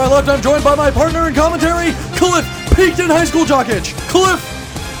 And to my left, I'm joined by my partner in commentary, Cliff Peakton High School Jockich. Cliff!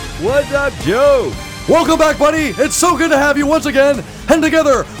 What's up, Joe? Welcome back, buddy. It's so good to have you once again. And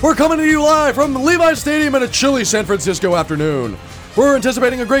together, we're coming to you live from Levi's Stadium in a chilly San Francisco afternoon. We're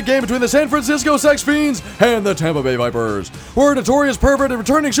anticipating a great game between the San Francisco Sex Fiends and the Tampa Bay Vipers, where notorious pervert and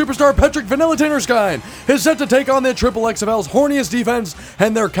returning superstar Patrick Vanilla Erskine is set to take on the Triple XFL's horniest defense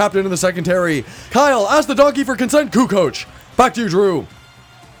and their captain in the secondary, Kyle. Ask the donkey for consent, coach. Back to you, Drew.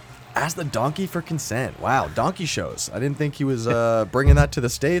 Ask the donkey for consent. Wow, donkey shows. I didn't think he was bringing that to the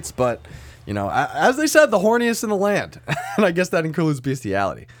States, but, you know, as they said, the horniest in the land. And I guess that includes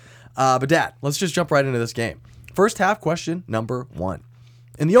bestiality. But Dad, let's just jump right into this game. First half question number 1.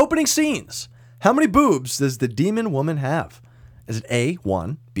 In the opening scenes, how many boobs does the demon woman have? Is it A,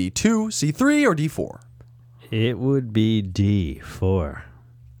 1, B, 2, C, 3, or D, 4? It would be D4.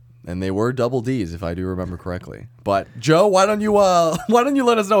 And they were double D's, if I do remember correctly. But Joe, why don't you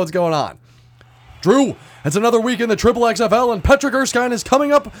let us know what's going on? Drew, it's another week in the Triple XFL, and Patrick Erskine is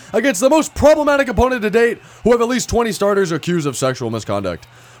coming up against the most problematic opponent to date, who have at least 20 starters accused of sexual misconduct.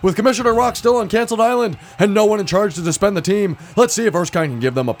 With Commissioner Rock still on canceled island and no one in charge to suspend the team, let's see if Erskine can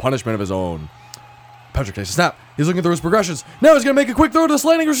give them a punishment of his own. Patrick takes a snap. He's looking through his progressions. Now he's going to make a quick throw to the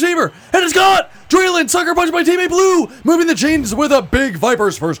slanting receiver. And it's caught! Draylen, sucker punch by teammate Blue, moving the chains with a big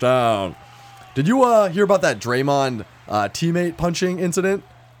Vipers first down. Did you hear about that Draymond teammate punching incident?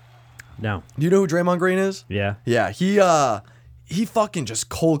 No. Do you know who Draymond Green is? Yeah. Yeah, he fucking just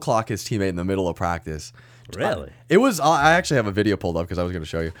cold clocked his teammate in the middle of practice. Really? It was. I actually have a video pulled up because I was going to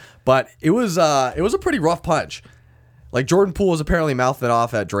show you, but it was a pretty rough punch. Like Jordan Poole was apparently mouthing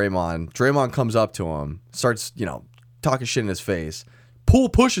off at Draymond. Draymond comes up to him, starts, talking shit in his face. Poole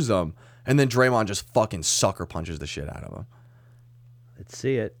pushes him, and then Draymond just fucking sucker punches the shit out of him. Let's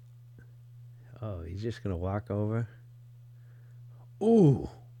see it. Oh, he's just going to walk over. Ooh.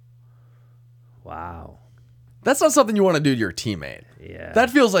 Wow. That's not something you want to do to your teammate. Yeah. That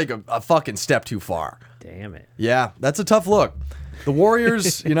feels like a fucking step too far. Damn it. Yeah, that's a tough look. The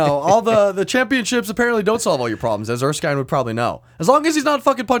Warriors, all the championships apparently don't solve all your problems, as Erskine would probably know. As long as he's not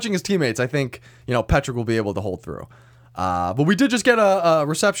fucking punching his teammates, I think, Petrick will be able to hold through. But we did just get a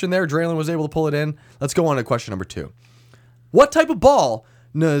reception there. Draylon was able to pull it in. Let's go on to question number 2. What type of ball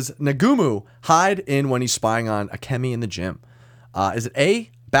does Nagumo hide in when he's spying on Akemi in the gym? Is it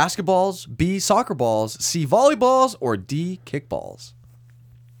A, basketballs, B, soccer balls, C, volleyballs, or D, kickballs?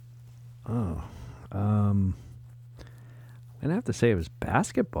 I'm going to have to say it was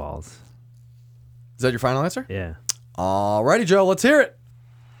basketballs. Is that your final answer? Yeah. Alrighty, Joe, let's hear it.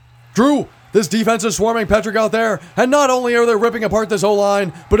 Drew, this defense is swarming Petrick out there, and not only are they ripping apart this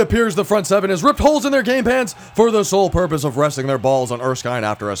O-line, but it appears the front seven has ripped holes in their game pants for the sole purpose of resting their balls on Erskine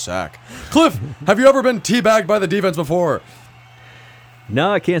after a sack. Cliff, have you ever been teabagged by the defense before?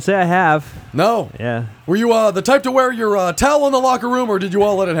 No, I can't say I have. No? Yeah. Were you the type to wear your towel in the locker room, or did you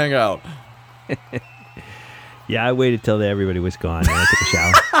all let it hang out? Yeah, I waited till everybody was gone and I took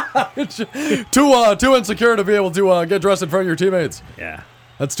a shower. Too insecure to be able to get dressed in front of your teammates. Yeah.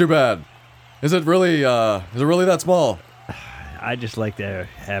 That's too bad. Is it really that small? I just like to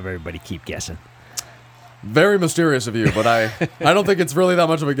have everybody keep guessing. Very mysterious of you, but I don't think it's really that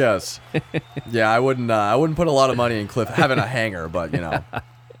much of a guess. Yeah, I wouldn't put a lot of money in Cliff having a hanger, but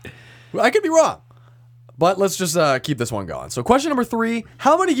I could be wrong. But let's just keep this one going. So question number 3,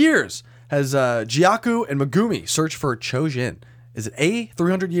 how many years has Giaku and Megumi searched for Chojin? Is it A,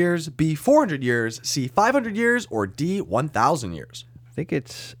 300 years, B, 400 years, C, 500 years, or D, 1,000 years? I think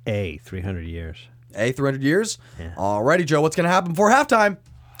it's A, 300 years. A, 300 years? Yeah. Alrighty, Joe, what's going to happen before halftime?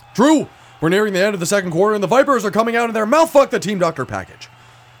 Drew, we're nearing the end of the second quarter, and the Vipers are coming out in their mouth-fuck the Team Doctor package.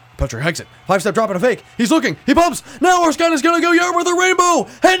 Petrick hikes it. 5-step drop and a fake. He's looking. He bumps. Now Erskine is going to go yard with a rainbow.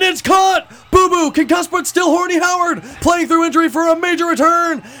 And it's caught. Boo-boo. Concussed but still horny Howard. Playing through injury for a major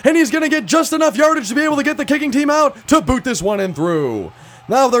return. And he's going to get just enough yardage to be able to get the kicking team out to boot this one in through.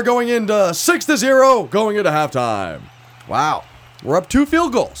 Now they're going into 6-0 going into halftime. Wow. We're up 2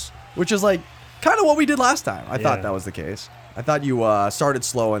 field goals, which is like kind of what we did last time. I thought that was the case. I thought you started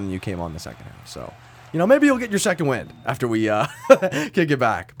slow and you came on the second half. So, maybe you'll get your second wind after we kick it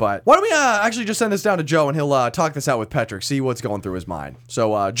back. But why don't we actually just send this down to Joe and he'll talk this out with Petrick, see what's going through his mind.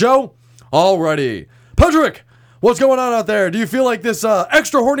 So, Joe, alrighty. Petrick, what's going on out there? Do you feel like this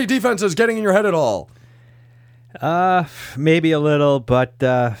extra horny defense is getting in your head at all? Maybe a little, but,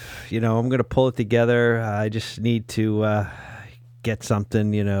 I'm going to pull it together. I just need to get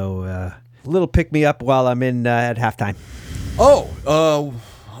something, a little pick-me-up while I'm in at halftime.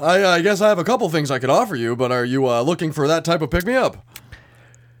 I guess I have a couple things I could offer you, but are you looking for that type of pick-me-up?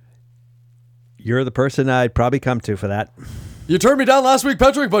 You're the person I'd probably come to for that. You turned me down last week,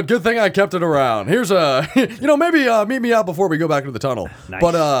 Petrick, but good thing I kept it around. Here's maybe meet me out before we go back into the tunnel. Nice.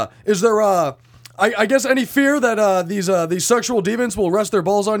 But is there, I guess, any fear that these sexual deviants will rest their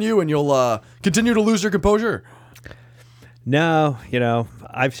balls on you and you'll continue to lose your composure? No,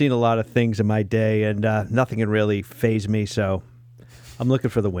 I've seen a lot of things in my day, and nothing can really faze me, so I'm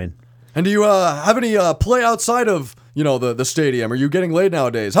looking for the win. And do you have any play outside of, the stadium? Are you getting laid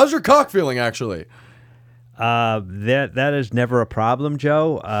nowadays? How's your cock feeling, actually? That is never a problem,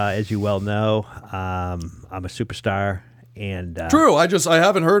 Joe. As you well know, I'm a superstar, and True. I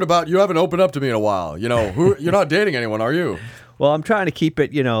haven't heard about you. Haven't opened up to me in a while. You're not dating anyone, are you? Well, I'm trying to keep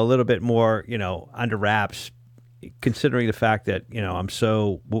it, a little bit more, under wraps, considering the fact that I'm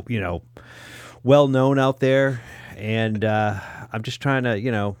so well known out there, and I'm just trying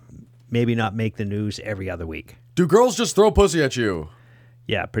to maybe not make the news every other week. Do girls just throw pussy at you?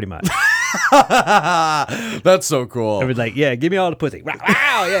 Yeah, pretty much. That's so cool. I was like, yeah, give me all the pussy. Wow,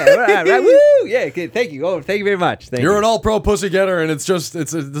 yeah, right, woo, yeah, good, thank you. Oh, thank you very much. You're an all-pro pussy getter, and it's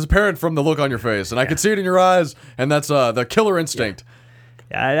apparent from the look on your face, and I can see it in your eyes, and that's the killer instinct.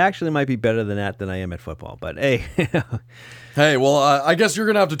 Yeah, it actually might be better than that than I am at football, but hey. Hey, well, I guess you're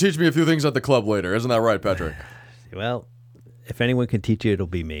going to have to teach me a few things at the club later. Isn't that right, Petrick? Well, if anyone can teach you, it'll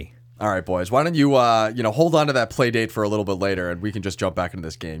be me. All right, boys. Why don't you, hold on to that play date for a little bit later, and we can just jump back into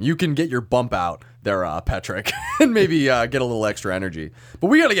this game. You can get your bump out there, Petrick, and maybe get a little extra energy. But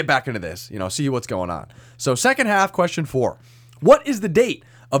we got to get back into this, see what's going on. So second half, question 4. What is the date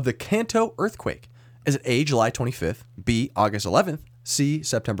of the Kanto earthquake? Is it A, July 25th, B, August 11th, C,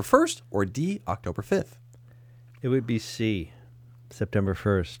 September 1st, or D, October 5th? It would be C, September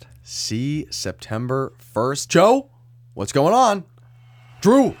 1st. C, September 1st. Joe, what's going on?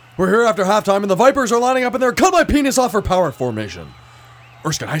 Drew, we're here after halftime and the Vipers are lining up in their cut my penis off for power formation.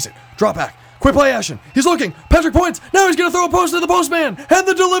 Erskine Isaac, drop back. Quick play action. He's looking. Patrick points. Now he's going to throw a post to the postman. And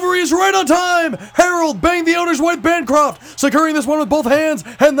the delivery is right on time. Harold banged the owner's wife, Bancroft, securing this one with both hands.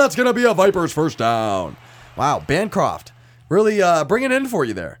 And that's going to be a Vipers first down. Wow, Bancroft. Really bringing it in for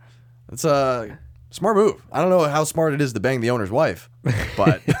you there. It's a smart move. I don't know how smart it is to bang the owner's wife,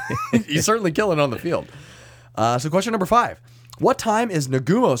 but he's certainly killing it on the field. So question number 5. What time is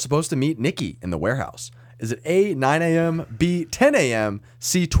Nagumo supposed to meet Nikki in the warehouse? Is it A, 9 a.m., B, 10 a.m.,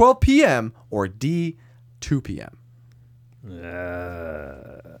 C, 12 p.m., or D, 2 p.m.? I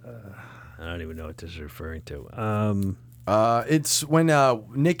don't even know what this is referring to. It's when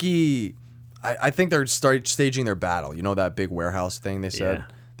Nikki, I think they're staging their battle. You know that big warehouse thing they said? Yeah.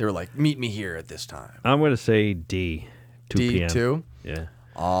 They were like, meet me here at this time. I'm going to say D, 2 p.m. D2? Yeah.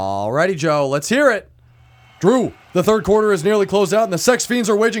 Alrighty, Joe, let's hear it. Drew, the third quarter is nearly closed out, and the Sex Fiends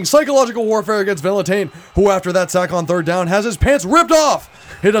are waging psychological warfare against Valentine, who, after that sack on third down, has his pants ripped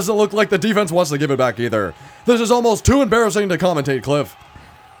off. It doesn't look like the defense wants to give it back either. This is almost too embarrassing to commentate, Cliff.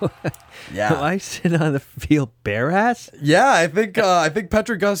 Yeah. Do I sit on the field bare ass? Yeah, I think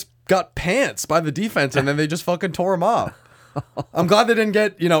Petrick got pants by the defense, and then they just fucking tore him off. I'm glad they didn't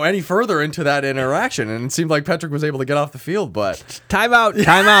get, any further into that interaction, and it seemed like Petrick was able to get off the field, but...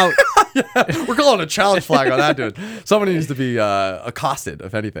 Timeout. Yeah, we're calling a challenge flag on that, dude. Somebody needs to be accosted,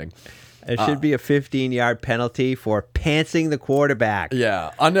 if anything. It should be a 15-yard penalty for pantsing the quarterback.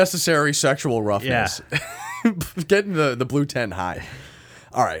 Yeah, unnecessary sexual roughness. Yeah. Getting the blue 10 high.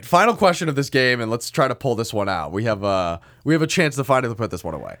 All right, final question of this game, and let's try to pull this one out. We have a chance to finally put this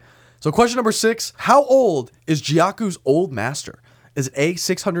one away. So question number 6, how old is Gyaku's old master? Is it A,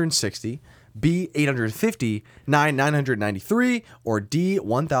 660, B, 850, 993, or D,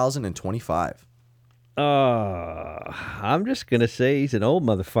 1025? I'm just going to say he's an old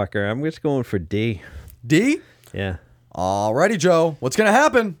motherfucker. I'm just going for D. D? Yeah. Alrighty, Joe. What's going to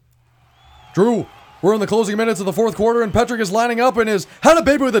happen? Drew, we're in the closing minutes of the fourth quarter, and Petrick is lining up in his Had a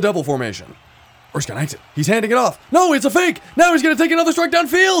Baby with a Devil formation. Erskine Isaac, he's handing it off. No, it's a fake. Now he's going to take another strike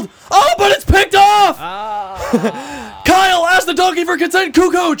downfield. Oh, but it's picked off. Kyle asked the donkey for consent,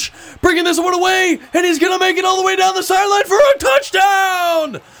 Kukoc, bringing this one away, and he's going to make it all the way down the sideline for a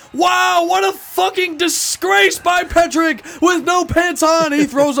touchdown. Wow, what a fucking disgrace by Petrick with no pants on. He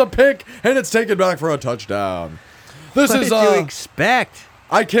throws a pick, and it's taken back for a touchdown. What did you expect?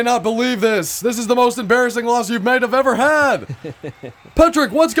 I cannot believe this. This is the most embarrassing loss you might have ever had.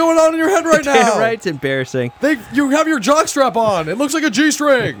 Petrick, what's going on in your head right now? Damn right, it's embarrassing. You have your jockstrap on. It looks like a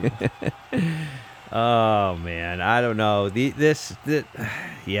G-string. Oh, man. I don't know.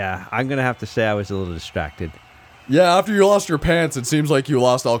 Yeah, I'm going to have to say I was a little distracted. Yeah, after you lost your pants, it seems like you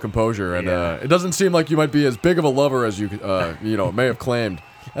lost all composure. And it doesn't seem like you might be as big of a lover as you may have claimed.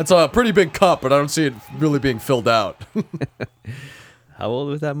 That's a pretty big cup, but I don't see it really being filled out. How old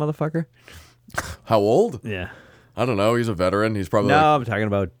was that motherfucker? How old? Yeah. I don't know. He's a veteran. He's probably I'm talking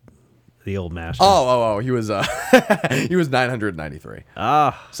about the old master. Oh, he was he was 993.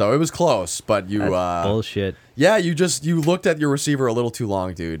 So it was close, but you That's bullshit. Yeah, you looked at your receiver a little too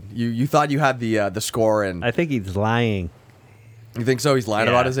long, dude. You thought you had the score, and I think he's lying. You think so? He's lying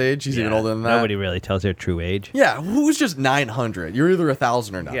about his age? He's even older than that? Nobody really tells their true age. Yeah, who's just 900? You're either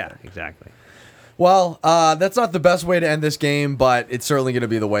 1,000 or nothing. Yeah, exactly. Well, that's not the best way to end this game, but it's certainly going to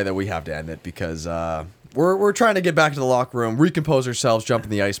be the way that we have to end it because we're trying to get back to the locker room, recompose ourselves, jump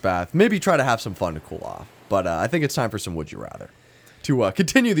in the ice bath, maybe try to have some fun to cool off. But I think it's time for some Would You Rather to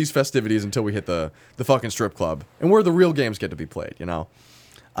continue these festivities until we hit the fucking strip club and where the real games get to be played,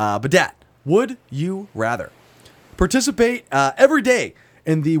 But Dad, would you rather participate every day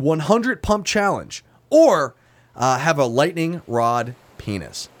in the 100 pump challenge or have a lightning rod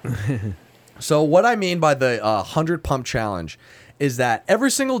penis? So what I mean by the 100 pump challenge is that every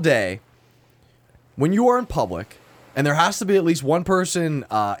single day when you are in public, and there has to be at least one person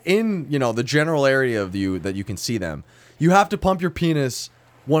in the general area of you that you can see them, you have to pump your penis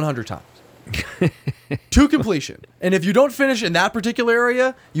 100 times to completion. And if you don't finish in that particular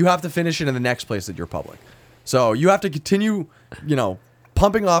area, you have to finish it in the next place that you're public. So you have to continue,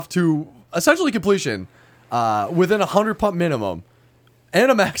 pumping off to essentially completion within 100 pump minimum. And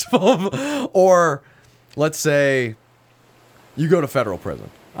a maximum, or let's say you go to federal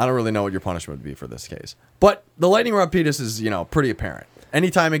prison. I don't really know what your punishment would be for this case. But the lightning rod penis is, pretty apparent.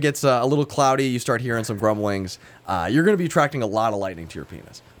 Anytime it gets a little cloudy, you start hearing some grumblings, you're going to be attracting a lot of lightning to your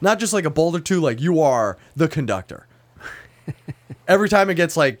penis. Not just like a bolt or two, like you are the conductor. every time it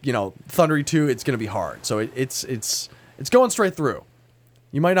gets like, thundery 2, it's going to be hard. So it's going straight through.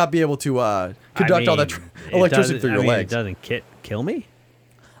 You might not be able to conduct all that electricity through your legs. It doesn't kill me?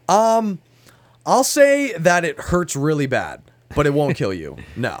 I'll say that it hurts really bad, but it won't kill you.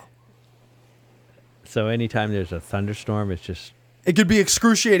 No. So anytime there's a thunderstorm, it's just... It could be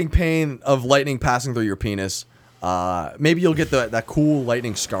excruciating pain of lightning passing through your penis. Maybe you'll get that cool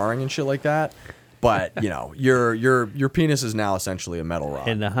lightning scarring and shit like that. But, your penis is now essentially a metal rod.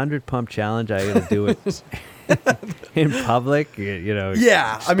 In the 100 pump challenge, I got to do it in public,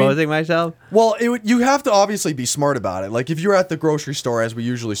 Yeah, exposing myself. Well, you have to obviously be smart about it. Like, if you're at the grocery store, as we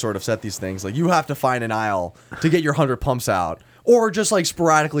usually sort of set these things, like, you have to find an aisle to get your 100 pumps out. Or just, like,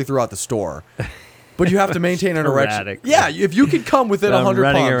 sporadically throughout the store. But you have to maintain an erection. Yeah, if you could come within 100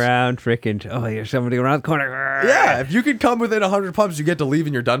 running pumps. Around, freaking, here's somebody around the corner. Yeah, if you could come within 100 pumps, you get to leave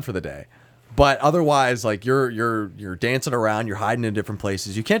and you're done for the day. But otherwise, like, you're dancing around, you're hiding in different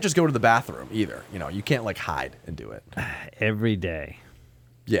places. You can't just go to the bathroom either. You can't, like, hide and do it. Every day.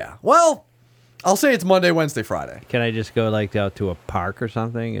 Yeah. Well, I'll say it's Monday, Wednesday, Friday. Can I just go, like, out to a park or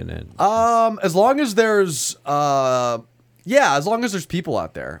something and then... As long as there's... as long as there's people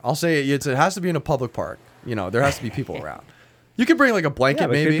out there. I'll say it has to be in a public park. There has to be people around. You can bring like a blanket,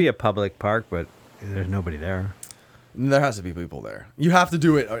 maybe. It could be a public park, but there's nobody there. There has to be people there. You have to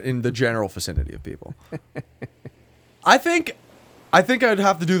do it in the general vicinity of people. I think I'd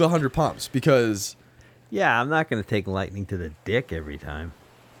have to do the 100 pumps because... Yeah, I'm not going to take lightning to the dick every time.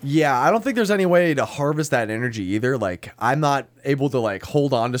 Yeah, I don't think there's any way to harvest that energy either. Like, I'm not able to, like,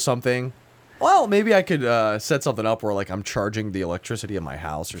 hold on to something. Well, maybe I could set something up where, like, I'm charging the electricity in my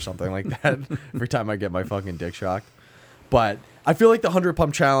house or something like that every time I get my fucking dick shocked. But I feel like the 100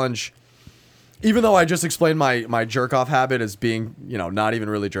 pump challenge, even though I just explained my jerk off habit as being, not even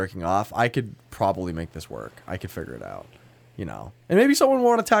really jerking off, I could probably make this work. I could figure it out, And maybe someone will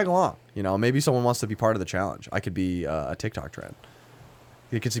want to tag along, Maybe someone wants to be part of the challenge. I could be a TikTok trend.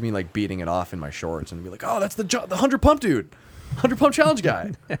 You could see me, like, beating it off in my shorts and be like, oh, that's the 100 pump dude. 100 pump challenge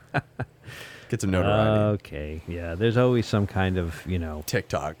guy. Get some notoriety. Okay, yeah. There's always some kind of,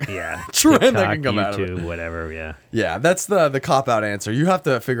 TikTok. Yeah. Trend TikTok, that can come YouTube, out of it. Whatever, yeah. Yeah, that's the cop-out answer. You have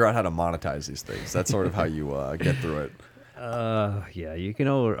to figure out how to monetize these things. That's sort of how you get through it. Yeah, you can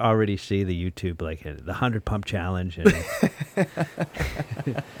already see the YouTube, like, the 100 pump challenge. And,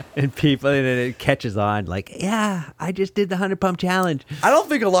 and people, and it catches on, like, yeah, I just did the 100 pump challenge. I don't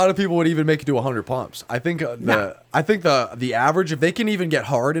think a lot of people would even make it to 100 pumps. I think the average, if they can even get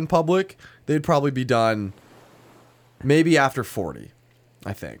hard in public, they'd probably be done maybe after 40.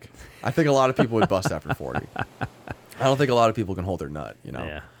 I think a lot of people would bust after 40. I don't think a lot of people can hold their nut.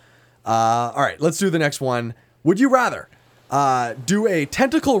 Yeah. All right, let's do the next one. Would you rather do a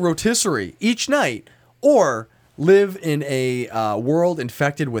tentacle rotisserie each night or live in a world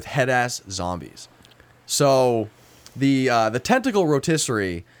infected with head-ass zombies? So the tentacle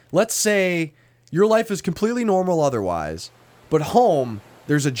rotisserie, let's say your life is completely normal otherwise, but home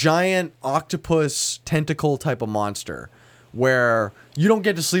there's a giant octopus tentacle type of monster where you don't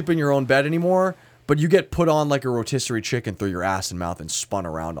get to sleep in your own bed anymore, but you get put on like a rotisserie chicken through your ass and mouth and spun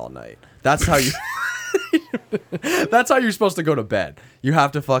around all night. That's how you... That's how you're supposed to go to bed. You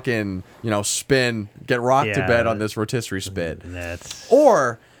have to fucking, spin, get rocked to bed on this rotisserie spit.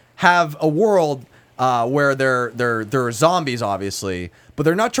 Or have a world where they're zombies, obviously, but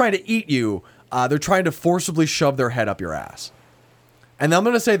they're not trying to eat you. They're trying to forcibly shove their head up your ass. And I'm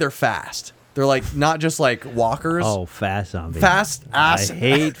going to say they're fast. They're like not just like walkers. Oh, fast zombies. Fast ass. I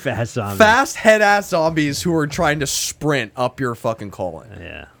hate fast zombies. Fast head ass zombies who are trying to sprint up your fucking colon.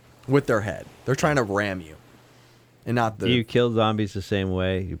 Yeah. With their head. They're trying to ram you. And not the... Do you kill zombies the same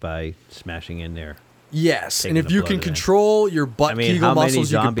way by smashing in there? Yes. And if you can control your butt kegel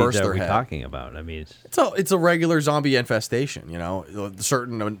muscles, you can burst their head. How many zombies are we talking about? I mean, it's a regular zombie infestation,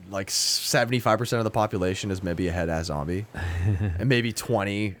 Certain, like 75% of the population is maybe a head-ass zombie. And maybe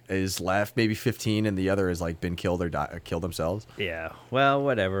 20 is left. Maybe 15 and the other has like been killed or killed themselves. Yeah. Well,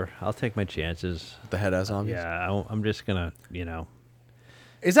 whatever. I'll take my chances. The head-ass zombies? Yeah. I'm just going to,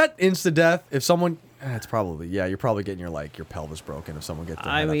 Is that insta-death? If someone... It's probably... Yeah, you're probably getting your pelvis broken if someone gets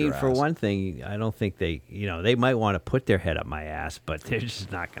their head up your for ass. one thing, I don't think they... they might want to put their head up my ass, but they're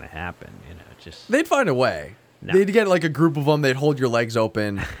just not going to happen, They'd find a way. No. They'd get like a group of them. They'd hold your legs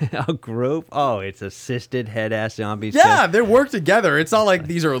open. A group? Oh, it's assisted head-ass zombies. Yeah, they work together. It's not like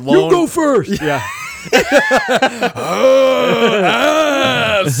these are lone... You go first! Yeah.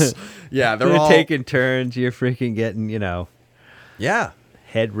 Yeah, they're all... taking turns. You're freaking getting, Yeah.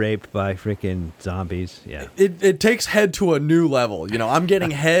 Head raped by freaking zombies. Yeah. It takes head to a new level. I'm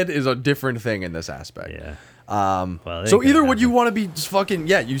getting head is a different thing in this aspect. Yeah. Well, So they're either gonna would have you to- want to be just fucking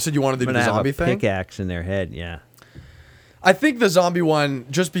you said you wanted to I'm do gonna the have zombie a thing. pickaxe in their head. Yeah. I think the zombie one,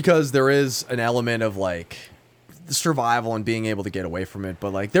 just because there is an element of like survival and being able to get away from it,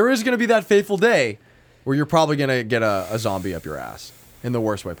 but like there is going to be that fateful day where you're probably going to get a zombie up your ass in the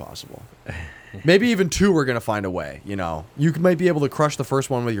worst way possible. Maybe even two are going to find a way, you know. You might be able to crush the first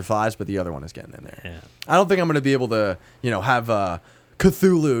one with your thighs, but the other one is getting in there. Yeah. I don't think I'm going to be able to, you know, have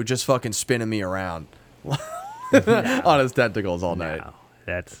Cthulhu just fucking spinning me around on his tentacles all night. No,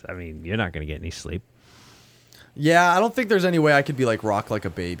 that's. I mean, you're not gonna get any sleep. Yeah, I don't think there's any way I could be like rocked like a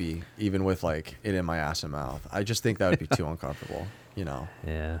baby, even with like it in my ass and mouth. I just think that would be too uncomfortable, you know.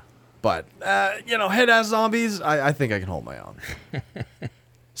 Yeah. But you know, head ass zombies, I think I can hold my own.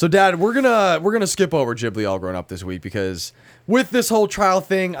 So, Dad, we're gonna skip over Ghibli All Grown Up this week because with this whole trial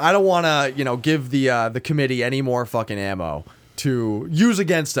thing, I don't want to, you know, give the committee any more fucking ammo to use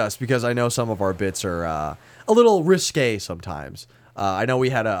against us because I know some of our bits are a little risque sometimes. I know we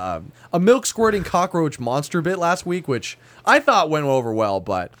had a milk squirting cockroach monster bit last week, which I thought went over well,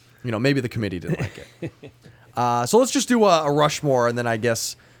 but you know, maybe the committee didn't like it. So let's just do a Rushmore, and then I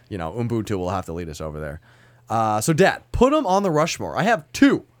guess, you know, Ubuntu will have to lead us over there. So, Dad, put them on the Rushmore. I have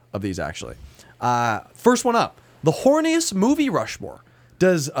two of these, actually. First one up, the horniest movie Rushmore.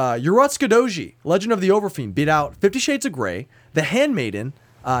 Does Urotsuka Doji, Legend of the Overfiend, beat out 50 Shades of Grey, The Handmaiden,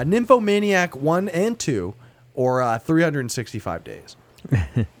 Nymphomaniac 1 and 2, or 365 Days?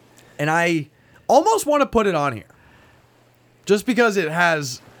 And I almost want to put it on here. Just because it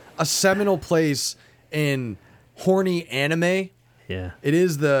has a seminal place in horny anime. Yeah. It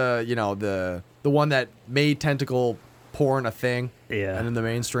is the, you know, the one that made tentacle porn a thing. Yeah. And in the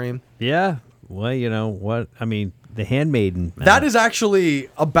mainstream. Yeah. Well, you know what? I mean, The Handmaiden. That is actually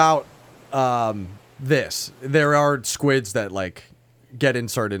about this. There are squids that like get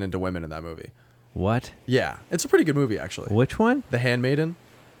inserted into women in that movie. What? Yeah. It's a pretty good movie, actually. Which one? The Handmaiden.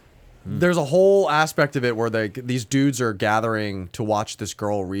 There's a whole aspect of it where these dudes are gathering to watch this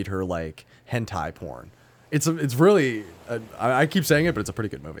girl read her like hentai porn. It's really I keep saying it, but it's a pretty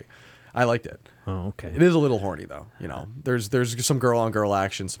good movie. I liked it. Oh, okay. It is a little horny though. You know, there's some girl on girl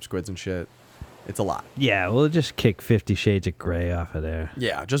action, some squids and shit. It's a lot. Yeah, we'll just kick 50 Shades of Grey off of there.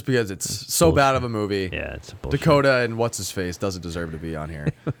 Yeah, just because it's so bad of a movie. Yeah, it's a bullshit. Dakota and what's his face doesn't deserve to be on here.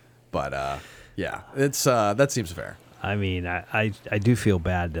 But yeah, it's that seems fair. I mean, I do feel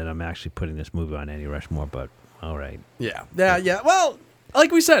bad that I'm actually putting this movie on Annie Rushmore, but all right. Yeah. Well,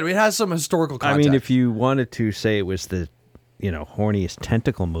 like we said, it has some historical context. I mean, if you wanted to say it was the, you know, horniest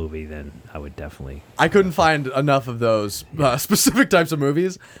tentacle movie, then I would definitely. I couldn't find enough of those specific types of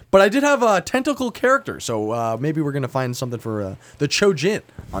movies, but I did have a tentacle character, so maybe we're gonna find something for the Chojin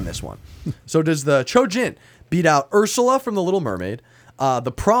on this one. So does the Chojin beat out Ursula from The Little Mermaid,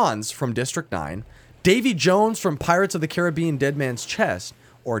 the Prawns from District 9, Davy Jones from Pirates of the Caribbean: Dead Man's Chest,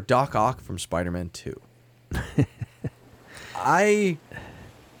 or Doc Ock from Spider-Man 2? I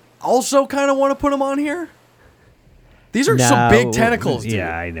also kind of want to put him on here. These are some big tentacles, dude.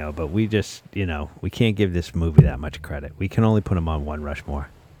 Yeah, I know, but we just, you know, we can't give this movie that much credit. We can only put him on one Rushmore.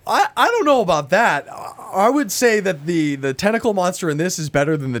 I don't know about that. I would say that the tentacle monster in this is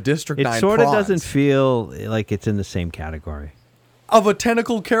better than the District 9 It sort of prawns. doesn't feel like it's in the same category. Of a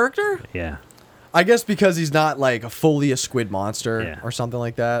tentacle character? Yeah, I guess because he's not like fully a squid monster or something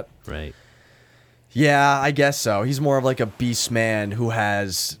like that. right. Yeah, I guess so. He's more of like a beast man who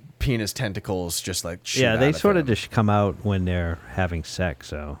has penis tentacles just like shit Yeah, they out sort him. of just come out when they're having sex,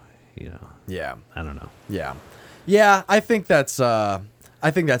 so, you know, Yeah. I don't know. Yeah, I think that's a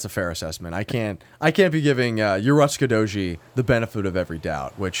fair assessment. I can't be giving Urotsuka Doji the benefit of every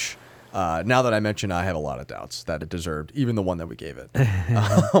doubt, which now that I mention, I have a lot of doubts that it deserved, even the one that we gave it.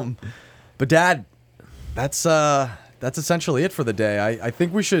 But Dad, that's essentially it for the day. I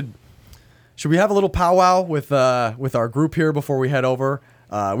think we should we have a little powwow with our group here before we head over?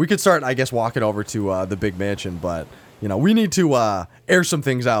 We could start, I guess, walking over to the big mansion, but you know, we need to air some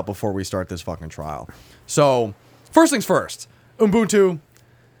things out before we start this fucking trial. So, first things first, Ubuntu,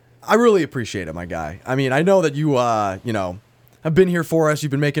 I really appreciate it, my guy. I mean, I know that you, you know, have been here for us.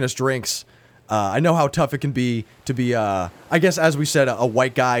 You've been making us drinks. I know how tough it can be to be, I guess, as we said, a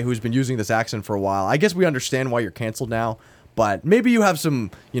white guy who's been using this accent for a while. I guess we understand why you're canceled now, but maybe you have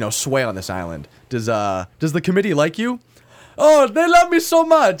some, you know, sway on this island. Does the committee like you? Oh, they love me so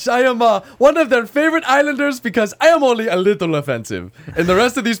much. I am one of their favorite islanders because I am only a little offensive, and the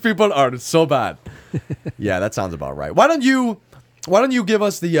rest of these people are so bad. Yeah, that sounds about right. Why don't you give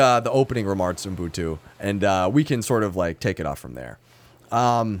us the opening remarks, Ubuntu, and we can sort of like take it off from there.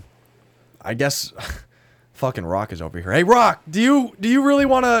 I guess fucking Rock is over here. Hey, Rock, do you really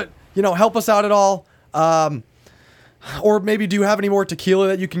want to, you know, help us out at all? Or maybe do you have any more tequila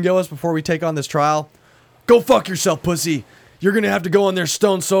that you can give us before we take on this trial? Go fuck yourself, pussy. You're going to have to go in there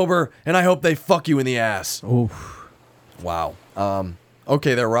stone sober, and I hope they fuck you in the ass. Oof. Wow.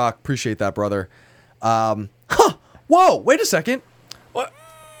 Okay there, Rock. Appreciate that, brother. Huh. Whoa, wait a second. What?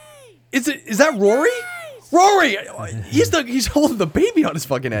 Is that Rory? Rory! He's holding the baby on his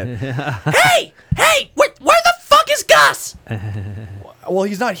fucking head. Hey! Where the fuck is Gus? Well,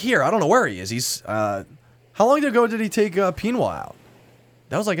 he's not here. I don't know where he is. He's, how long ago did he take Pinois out?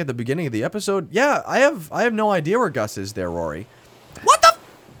 That was like at the beginning of the episode. Yeah, I have no idea where Gus is there, Rory. What the?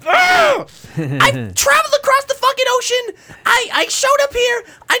 I've traveled across the fucking ocean. I showed up here.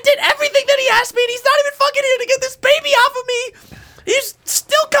 I did everything that he asked me, and he's not even fucking here to get this baby off of me. He's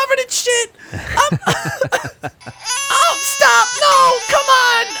still covered in shit. Oh, stop. No, come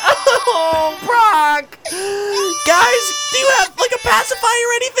on. Oh, Brock. Guys, do you have like a pacifier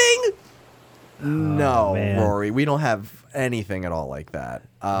or anything? No, man. Rory, we don't have anything at all like that.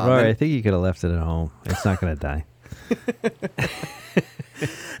 Rory, I think you could have left it at home. It's not going to die.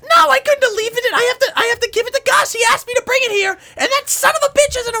 No, I couldn't have leave it. I have to give it to Gus. He asked me to bring it here, and that son of a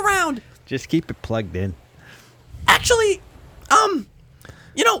bitch isn't around. Just keep it plugged in. Actually, while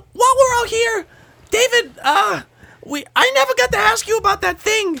we're out here, David, I never got to ask you about that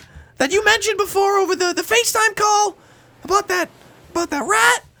thing that you mentioned before over the FaceTime call about that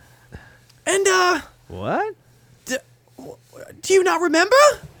rat. And What? do you not remember?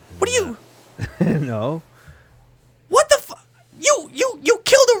 What do you? No. What the fuck? You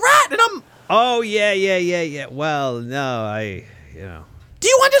killed a rat, and I'm. Oh, yeah. Well, no, Do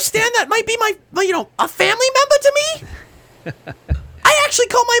you understand that might be my a family member to me? I actually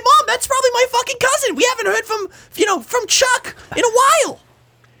called my mom. That's probably my fucking cousin. We haven't heard from Chuck in a while.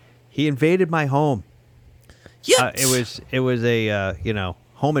 He invaded my home. Yeah. It was a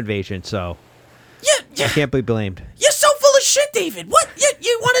home invasion, so I Yeah. can't be blamed. You're so full of shit, David. What?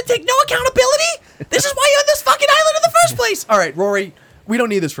 You want to take no accountability? This is why you're on this fucking island in the first place. All right, Rory, we don't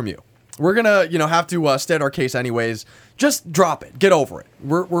need this from you. We're gonna, have to state our case anyways. Just drop it. Get over it.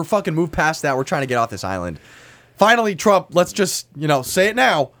 We're fucking moved past that. We're trying to get off this island. Finally, Trump, let's just, say it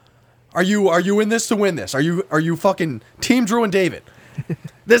now. Are you in this to win this? Are you fucking Team Drew and David?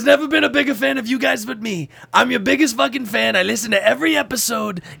 There's never been a bigger fan of you guys but me. I'm your biggest fucking fan. I listen to every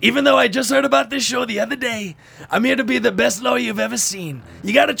episode, even though I just heard about this show the other day. I'm here to be the best lawyer you've ever seen.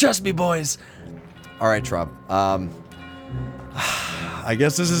 You gotta trust me, boys. All right, Trump. I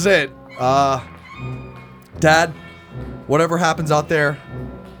guess this is it. Dad, whatever happens out there,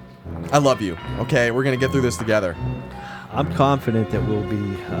 I love you. Okay, we're gonna get through this together. I'm confident that we'll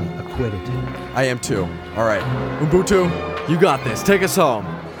be acquitted. I am too. All right, Ubuntu, you got this. Take us home.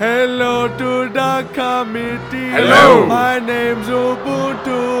 Hello to the committee. Hello. My name's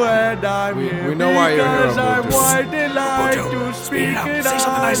Ubuntu and I'm here we know why you're here, because I'm Ubuntu. white delight Ubuntu, to speak speak it out. it Say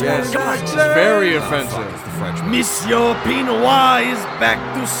something nice, out. boys. Come on. It's very offensive. Monsieur Pinois is back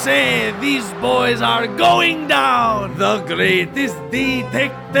to say these boys are going down. The greatest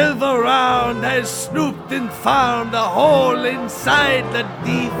detective around has snooped and found a hole inside the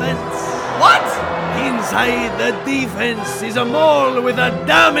defense. What? Inside the defense is a mole with a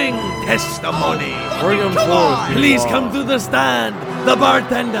damning testimony. Bring him forth. Please come to the stand. The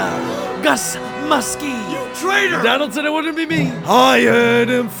bartender, Gus Muskie. You traitor! Donald said it wouldn't be me. I heard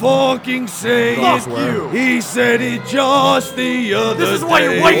him fucking say Fuck it. you. He said it just the other day. This is why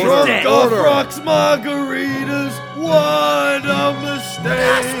your wife is dead. Order. Rocks margaritas. What a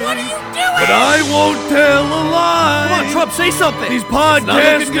mistake. What are you doing? But I won't tell a lie. Come on, Trump, say something. These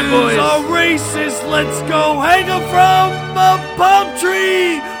podcasters are racist. Let's go hang them from a palm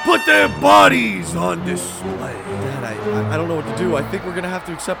tree. Put their bodies on display. Dad, I don't know what to do. I think we're gonna have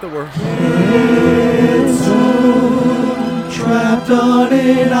to accept that we're Trapped on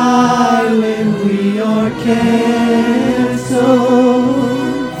an island, we are canceled.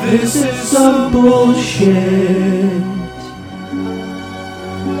 This is some bullshit.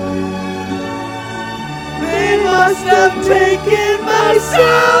 They must have taken my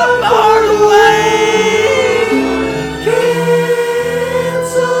soundboard away.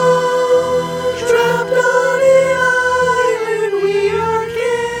 Canceled. Trapped on an island, we are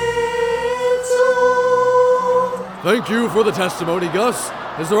canceled. Thank you for the testimony, Gus.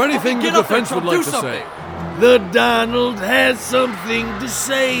 Is there anything the defense would like to say? The Donald has something to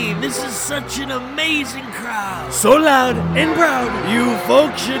say. This is such an amazing crowd. So loud and proud, you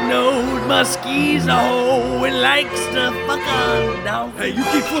folks should know Muskie's a hoe and likes to fuck a dolphin. Hey, you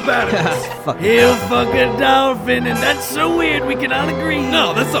keep flip at it. He'll fuck a dolphin, and that's so weird we can all agree.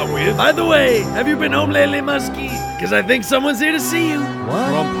 No, that's not weird. By the way, have you been home lately, Muskie? Because I think someone's here to see you. What?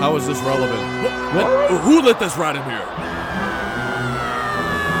 Trump, how is this relevant? Who let this rat in here?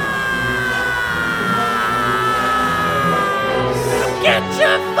 Get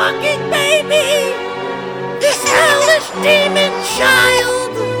your fucking baby! This hellish demon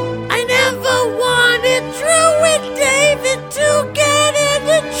child! I never wanted Drew and David to get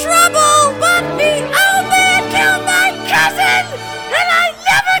into trouble, but the old man killed my cousin! And I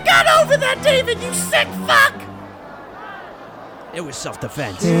never got over that, David, you sick fuck! It was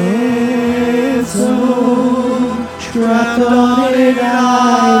self-defense. Trapped on an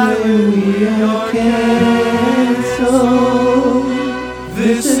island, we are canceled.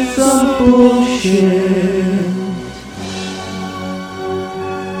 This is some bullshit.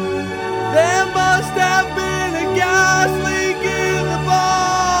 There must have been a gas leak in the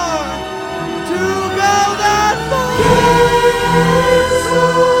bar to go that far.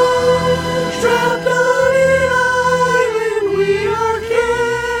 Canceled. Trapped on an island, we are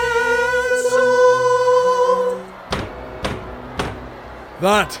canceled.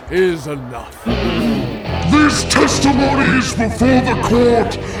 That is enough. These testimonies before the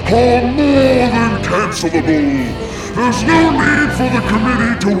court are more than cancelable. There's no need for the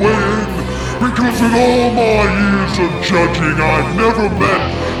committee to weigh in, because in all my years of judging, I've never met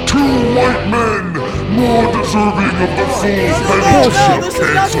two white men more deserving of the full penalty of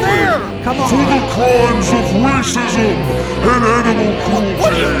canceling for the crimes of racism and animal cruelty.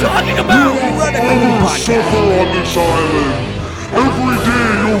 What are you talking about? You will suffer on this island. Every day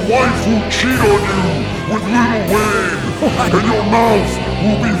your wife will cheat on you with Lil Wayne, and your mouth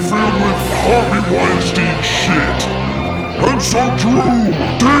will be filled with Harvey Weinstein shit. And so Drew,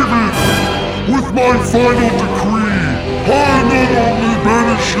 David, with my final decree, I not only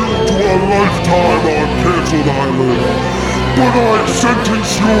banish you to a lifetime on Cancelled Island, but I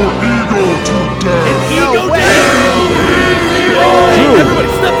sentence your ego to death. Ego Drew, everybody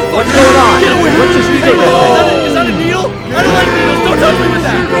step the fuck what's going on? Get away. What's this needle? Is that a needle? I don't like needles. Don't touch me with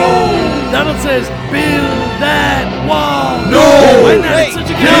that. Donald says, build that wall. No! Why not? It's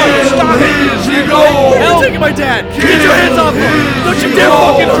such a good Kill his ego! You're taking my dad. Get your hands off him. Don't you dare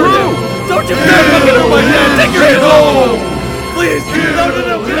fucking hurt him. Don't you dare fucking hurt my dad. Take your hands off him. Please.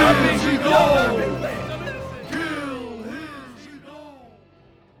 No, get off me.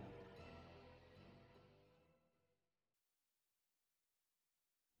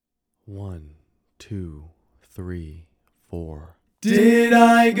 One, two, three, four. Did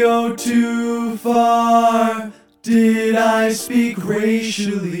I go too far? Did I speak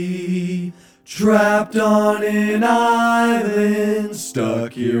racially? Trapped on an island,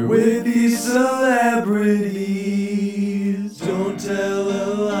 stuck here with these celebrities. Don't tell a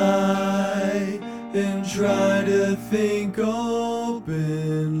lie and try to think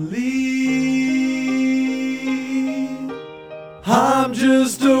openly. I'm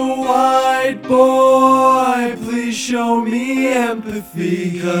just a white boy, please show me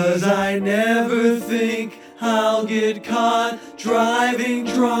empathy, 'cause I never think I'll get caught driving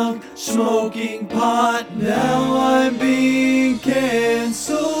drunk, smoking pot. Now I'm being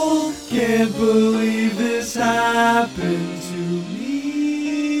canceled, can't believe this happened to me,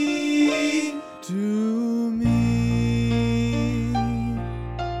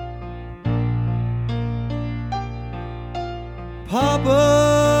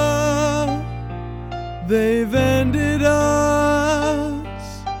 Papa, they've ended us,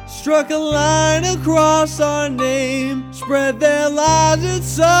 struck a line across our name, spread their lies, it's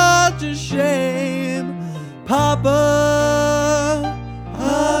such a shame. Papa,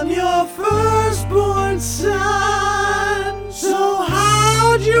 I'm your firstborn son, so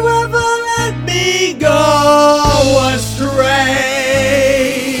how'd you ever let me go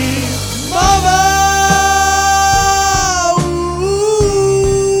astray? Mama,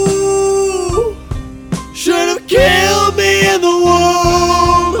 should've killed me in the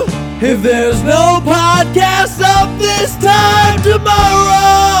womb. If there's no podcast up this time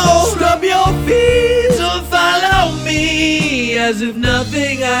tomorrow, scrub your feet or follow me, as if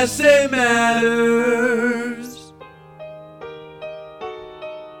nothing I say matters.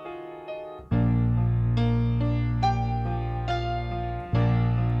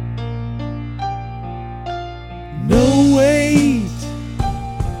 No, wait,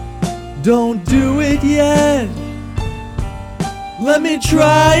 don't do it yet. Let me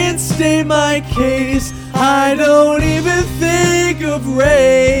try and state my case. I don't even think of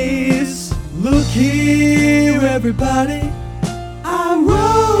race. Look here, everybody. I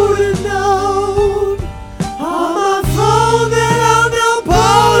wrote a note on my phone that I'll now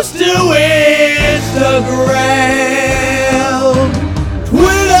post to Instagram.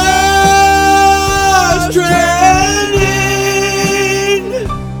 Twitter's trending.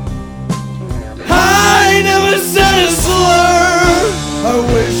 I never said a slur. I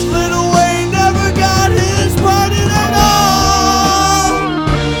wish Lil Wayne never got his part in at all.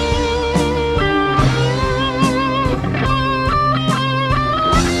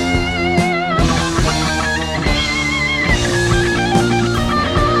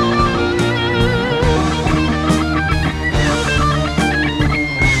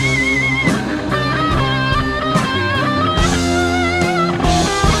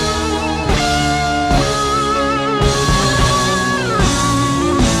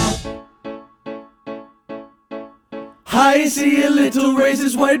 I see a little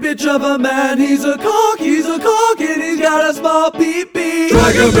racist white bitch of a man. He's a cock, and he's got a small pee-pee.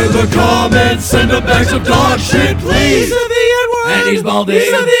 Drag him in the comments, send him back some dog shit, please. He said the N-word. And he's balding. He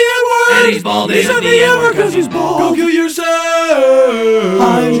said the N-word. And he's balding. He said the N-word because he's bald. Go kill yourself.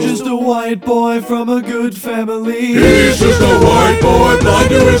 I'm just a white boy from a good family. He's just a white boy, blind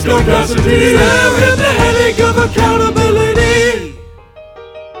to his capacity. Spare him the headache of accountability.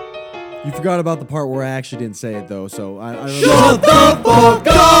 You forgot about the part where I actually didn't say it though, so I don't know. Shut the fuck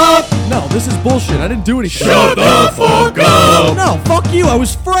up! No, this is bullshit. I didn't do anything. Shut the fuck up! No, fuck you. I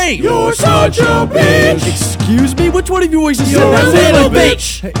was framed. You're such a bitch! Excuse me? Which one of you voices said You're that? a little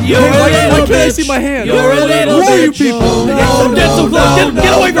bitch! You're a little bitch! Why can't I see my hand? You're a little Who are you bitch! people? No, Get so close.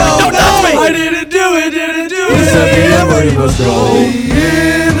 Get away from me. Don't touch me. I didn't do it. He said the N-word, he must go. The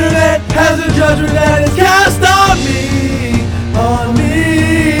internet has a judgment that is cast on me. On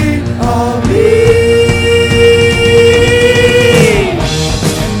me. On me.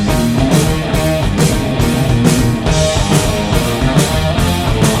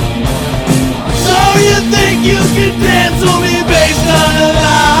 So you think you can cancel me based on a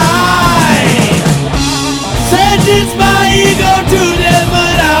lie? Sentence my ego to death,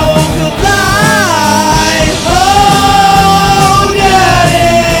 but I won't comply. Oh,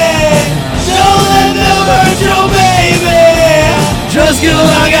 daddy, don't let them hurt your baby. Just gonna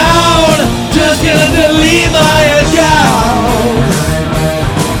log out, just gonna delete my account.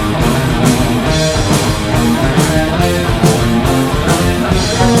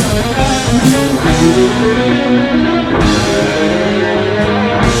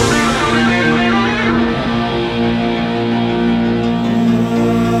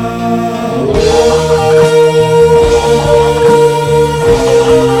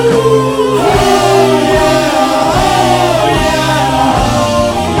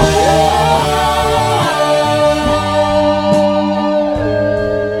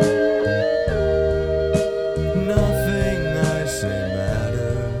 Nothing I say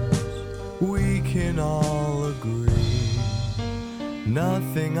matters, we can all agree.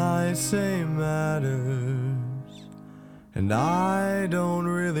 Nothing I say matters, and I don't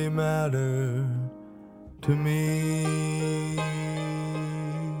really matter to me.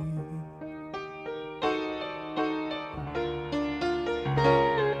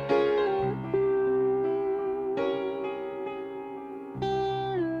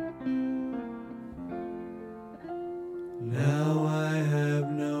 Now I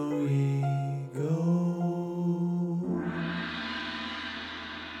have no ego.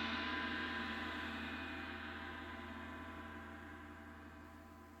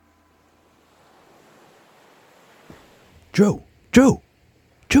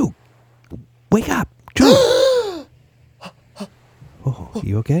 Drew, wake up, Drew. Oh,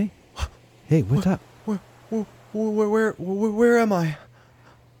 you okay? Hey, what's up? Where am I?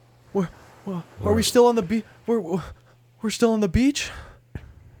 Are we still on the beach? We're still on the beach?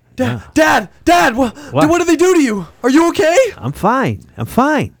 Dad, what did they do to you? Are you okay? I'm fine.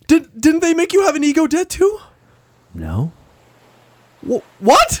 Didn't they make you have an ego debt too? No.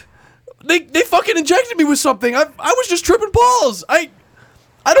 What? They fucking injected me with something. I was just tripping balls. I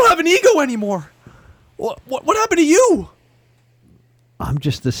don't have an ego anymore. What happened to you? I'm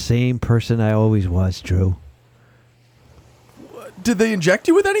just the same person I always was, Drew. Did they inject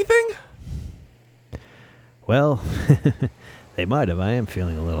you with anything? Well, they might have. I am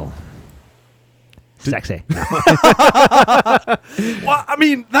feeling a little sexy. Well, I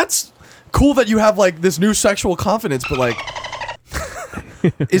mean, that's cool that you have like this new sexual confidence, but like,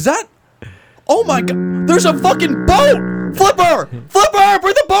 is that? Oh my god! There's a fucking boat! Flipper!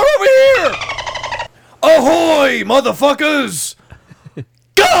 Bring the boat over here! Ahoy, motherfuckers!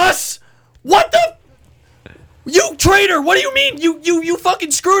 Gus! What the? You traitor! What do you mean? You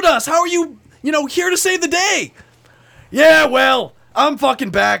fucking screwed us. How are you, here to save the day? Yeah, well, I'm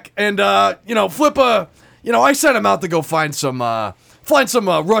fucking back, and Flippa, I sent him out to go find some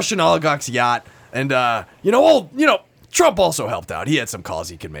Russian oligarch's yacht, and Trump also helped out. He had some calls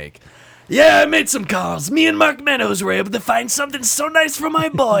he could make. Yeah, I made some calls. Me and Mark Meadows were able to find something so nice for my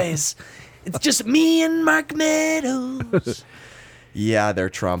boys. It's just me and Mark Meadows. Yeah, they're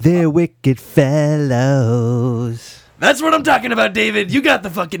Trump. They're wicked fellows. That's what I'm talking about, David. You got the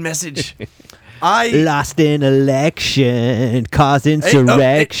fucking message. I lost an election, caused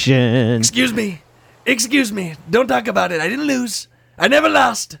insurrection. Excuse me. Don't talk about it. I didn't lose. I never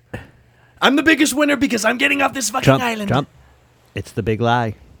lost. I'm the biggest winner because I'm getting off this fucking island. Trump, it's the big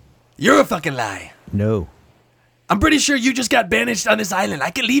lie. You're a fucking lie. No. I'm pretty sure you just got banished on this island.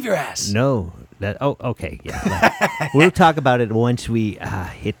 I can leave your ass. No. Okay. Yeah. We'll talk about it once we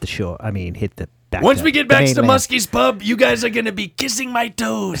hit the shore. Hit the back. Once we get back to Muskie's pub, you guys are going to be kissing my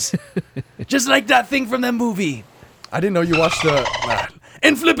toes. Just like that thing from that movie. I didn't know you watched the...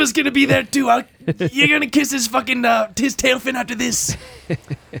 And Flipper's going to be there too. You're going to kiss his fucking his tail fin after this.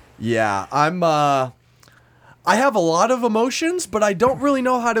 Yeah, I have a lot of emotions, but I don't really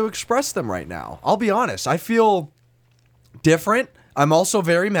know how to express them right now. I'll be honest. I feel different. I'm also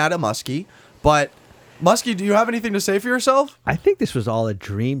very mad at Muskie. But, Muskie, do you have anything to say for yourself? I think this was all a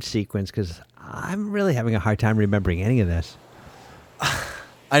dream sequence because I'm really having a hard time remembering any of this.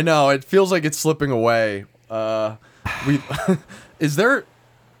 I know. It feels like it's slipping away. Where's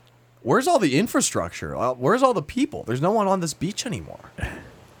all the infrastructure? Where's all the people? There's no one on this beach anymore.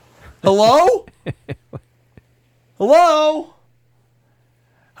 Hello? Hello?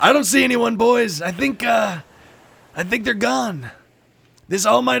 I don't see anyone, boys. I think they're gone. This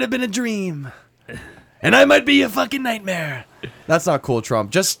all might have been a dream. And I might be a fucking nightmare. That's not cool,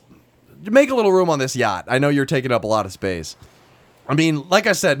 Trump. Just make a little room on this yacht. I know you're taking up a lot of space. I mean, like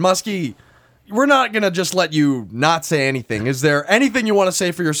I said, Muskie, we're not going to just let you not say anything. Is there anything you want to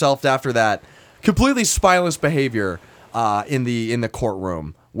say for yourself after that completely spineless behavior in the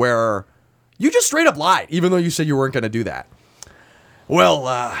courtroom where you just straight up lied, even though you said you weren't going to do that? Well,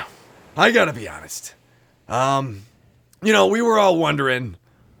 I got to be honest. We were all wondering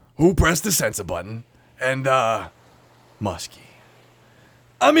who pressed the censor button, and, Muskie.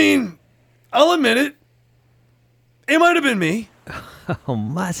 I mean, I'll admit it. It might have been me. Oh,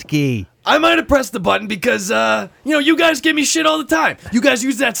 Muskie. I might have pressed the button because, you guys give me shit all the time. You guys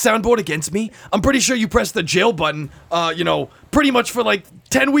use that soundboard against me. I'm pretty sure you pressed the jail button, pretty much for like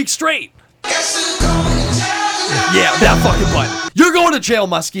 10 weeks straight. Yeah, that fucking button. You're going to jail,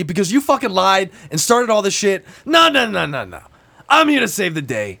 Muskie, because you fucking lied and started all this shit. No. I'm here to save the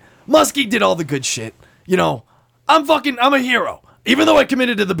day. Muskie did all the good shit. I'm a hero. Even though I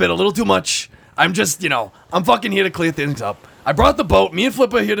committed to the bit a little too much, I'm just, I'm fucking here to clear things up. I brought the boat. Me and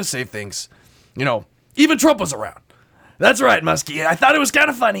Flipper are here to save things. Even Trump was around. That's right, Muskie. I thought it was kind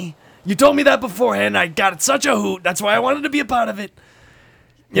of funny. You told me that beforehand. I got such a hoot. That's why I wanted to be a part of it.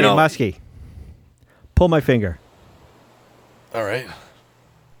 Hey, Muskie, pull my finger. All right.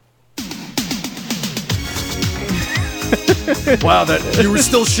 Wow, you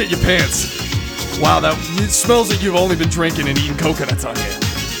still shit your pants. Wow, it smells like you've only been drinking and eating coconuts on here.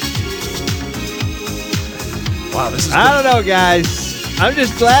 Wow, this is... I don't know, guys. I'm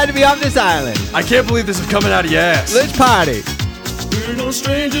just glad to be on this island. I can't believe this is coming out of your ass. Let's party. We're no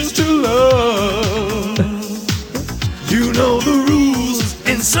strangers to love. You know the rules,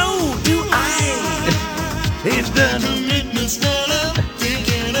 and so do I. It doesn't make me start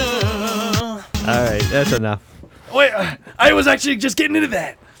thinking of... All right, that's enough. Wait, I was actually just getting into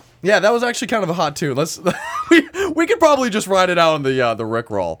that. Yeah, that was actually kind of a hot tune. We could probably just ride it out on the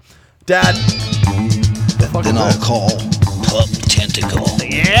Rickroll. Dad. Then I'll call Pup Tentacle.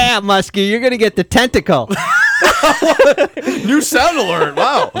 Yeah, Muskie, you're gonna get the tentacle. New sound alert!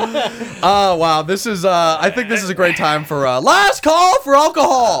 Wow. Wow. This is. I think this is a great time for last call for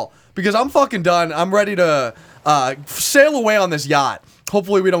alcohol because I'm fucking done. I'm ready to sail away on this yacht.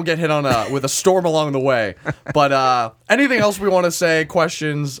 Hopefully we don't get hit on with a storm along the way. But anything else we want to say?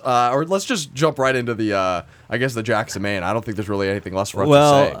 Questions? Or let's just jump right into the Jackson Maine. I don't think there's really anything less for us to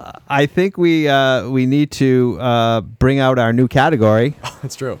say. Well, I think we need to bring out our new category.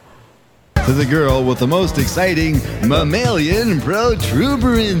 That's true. To the girl with the most exciting mammalian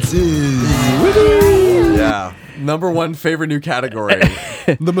protuberances. Yeah. Number one favorite new category.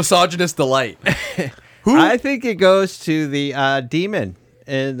 The misogynist delight. Who? I think it goes to the demon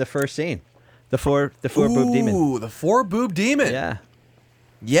in the first scene. The four boob demon. Ooh, the 4-boob demon. Yeah.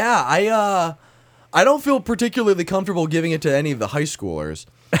 Yeah, I don't feel particularly comfortable giving it to any of the high schoolers.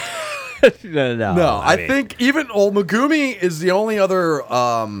 No, I mean- think even Megumi is the only other.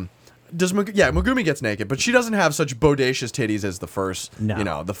 Megumi gets naked, but she doesn't have such bodacious titties as the first.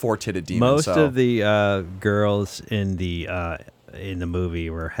 No. The four-titted demon. Most so. of the girls in the movie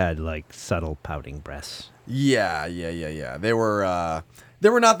had like subtle pouting breasts. Yeah. They were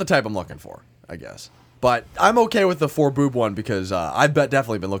not the type I'm looking for, I guess. But I'm okay with the 4-boob one because I've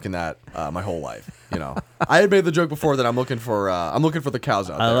definitely been looking at my whole life. I had made the joke before that I'm looking for the cows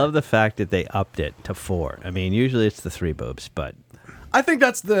out there. I love the fact that they upped it to 4. I mean, usually it's the 3 boobs, but I think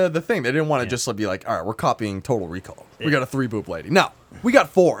that's the thing. They didn't want to just be like, all right, we're copying Total Recall. We got a 3-boob lady. No, we got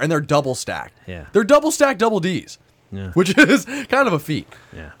 4, and they're double stacked. Yeah. They're double stacked double Ds. Yeah. Which is kind of a feat.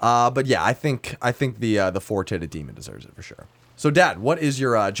 Yeah. But yeah, I think the 4-titted demon deserves it for sure. So, Dad, what is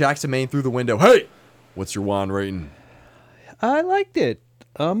your Jackson Maine through the window? Hey, what's your wand rating? I liked it.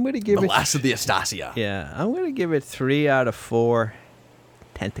 I'm gonna give The it Last of the Astasia. Yeah, I'm gonna give it 3 out of 4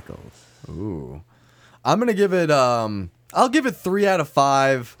 tentacles. Ooh, I'm gonna give it. I'll give it 3 out of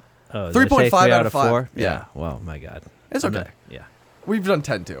 5. Oh, 3.5 out of 5. 4? Yeah. Well, my God. It's okay. Yeah. We've done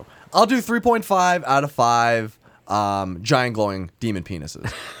 10 too. I'll do 3.5 out of 5. Giant glowing demon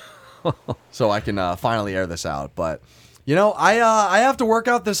penises. So I can finally air this out. But I have to work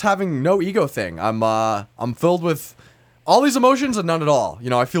out this having no ego thing. I'm filled with all these emotions and none at all.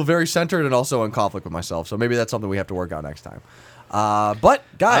 I feel very centered and also in conflict with myself. So maybe that's something we have to work out next time. But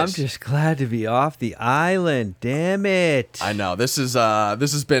guys, I'm just glad to be off the island. Damn it! I know this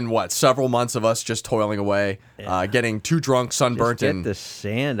has been several months of us just toiling away, getting too drunk, sunburnt, Just get and the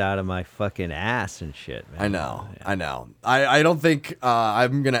sand out of my fucking ass and shit, man. I know. I don't think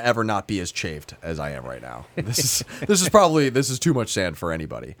I'm gonna ever not be as chafed as I am right now. This is too much sand for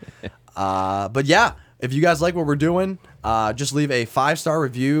anybody. But yeah, if you guys like what we're doing, just leave a 5-star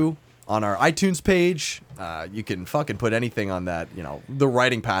review on our iTunes page. You can fucking put anything on that, the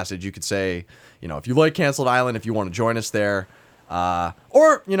writing passage. You could say, if you like Canceled Island, if you want to join us there,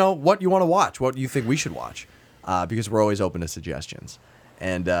 or, what you want to watch, what you think we should watch, because we're always open to suggestions.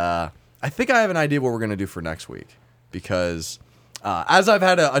 And I think I have an idea what we're going to do for next week, because as I've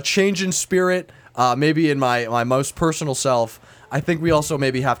had a change in spirit, maybe in my most personal self, I think we also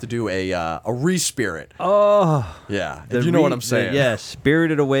maybe have to do a re-spirit. Oh. Yeah, if you know what I'm saying. Yeah,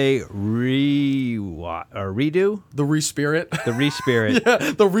 Spirited Away redo? The re-spirit? The re-spirit.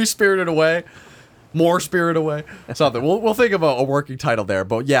 Yeah, the re-spirited away. More Spirit Away. Something. We'll think of a working title there.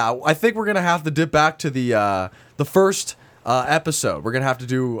 But yeah, I think we're going to have to dip back to the first episode. We're going to have to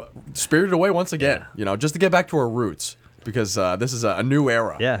do Spirited Away once again, just to get back to our roots. Because this is a new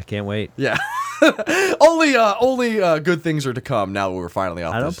era. Yeah, can't wait. Yeah. only good things are to come now that we're finally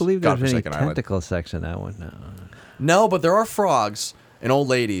off I don't this believe there's any godforsaken island. tentacle sex in that one. No. No, but there are frogs and old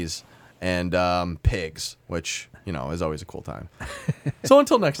ladies and pigs, which, is always a cool time. So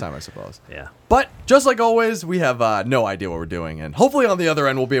until next time, I suppose. Yeah. But just like always, we have no idea what we're doing. And hopefully on the other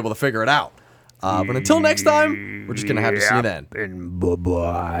end, we'll be able to figure it out. But until next time, we're just going to have to see you then. And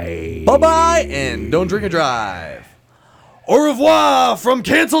bye-bye. Bye-bye, and don't drink and drive. Au revoir from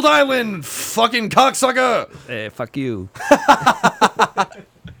Canceled Island, fucking cocksucker. Hey, fuck you.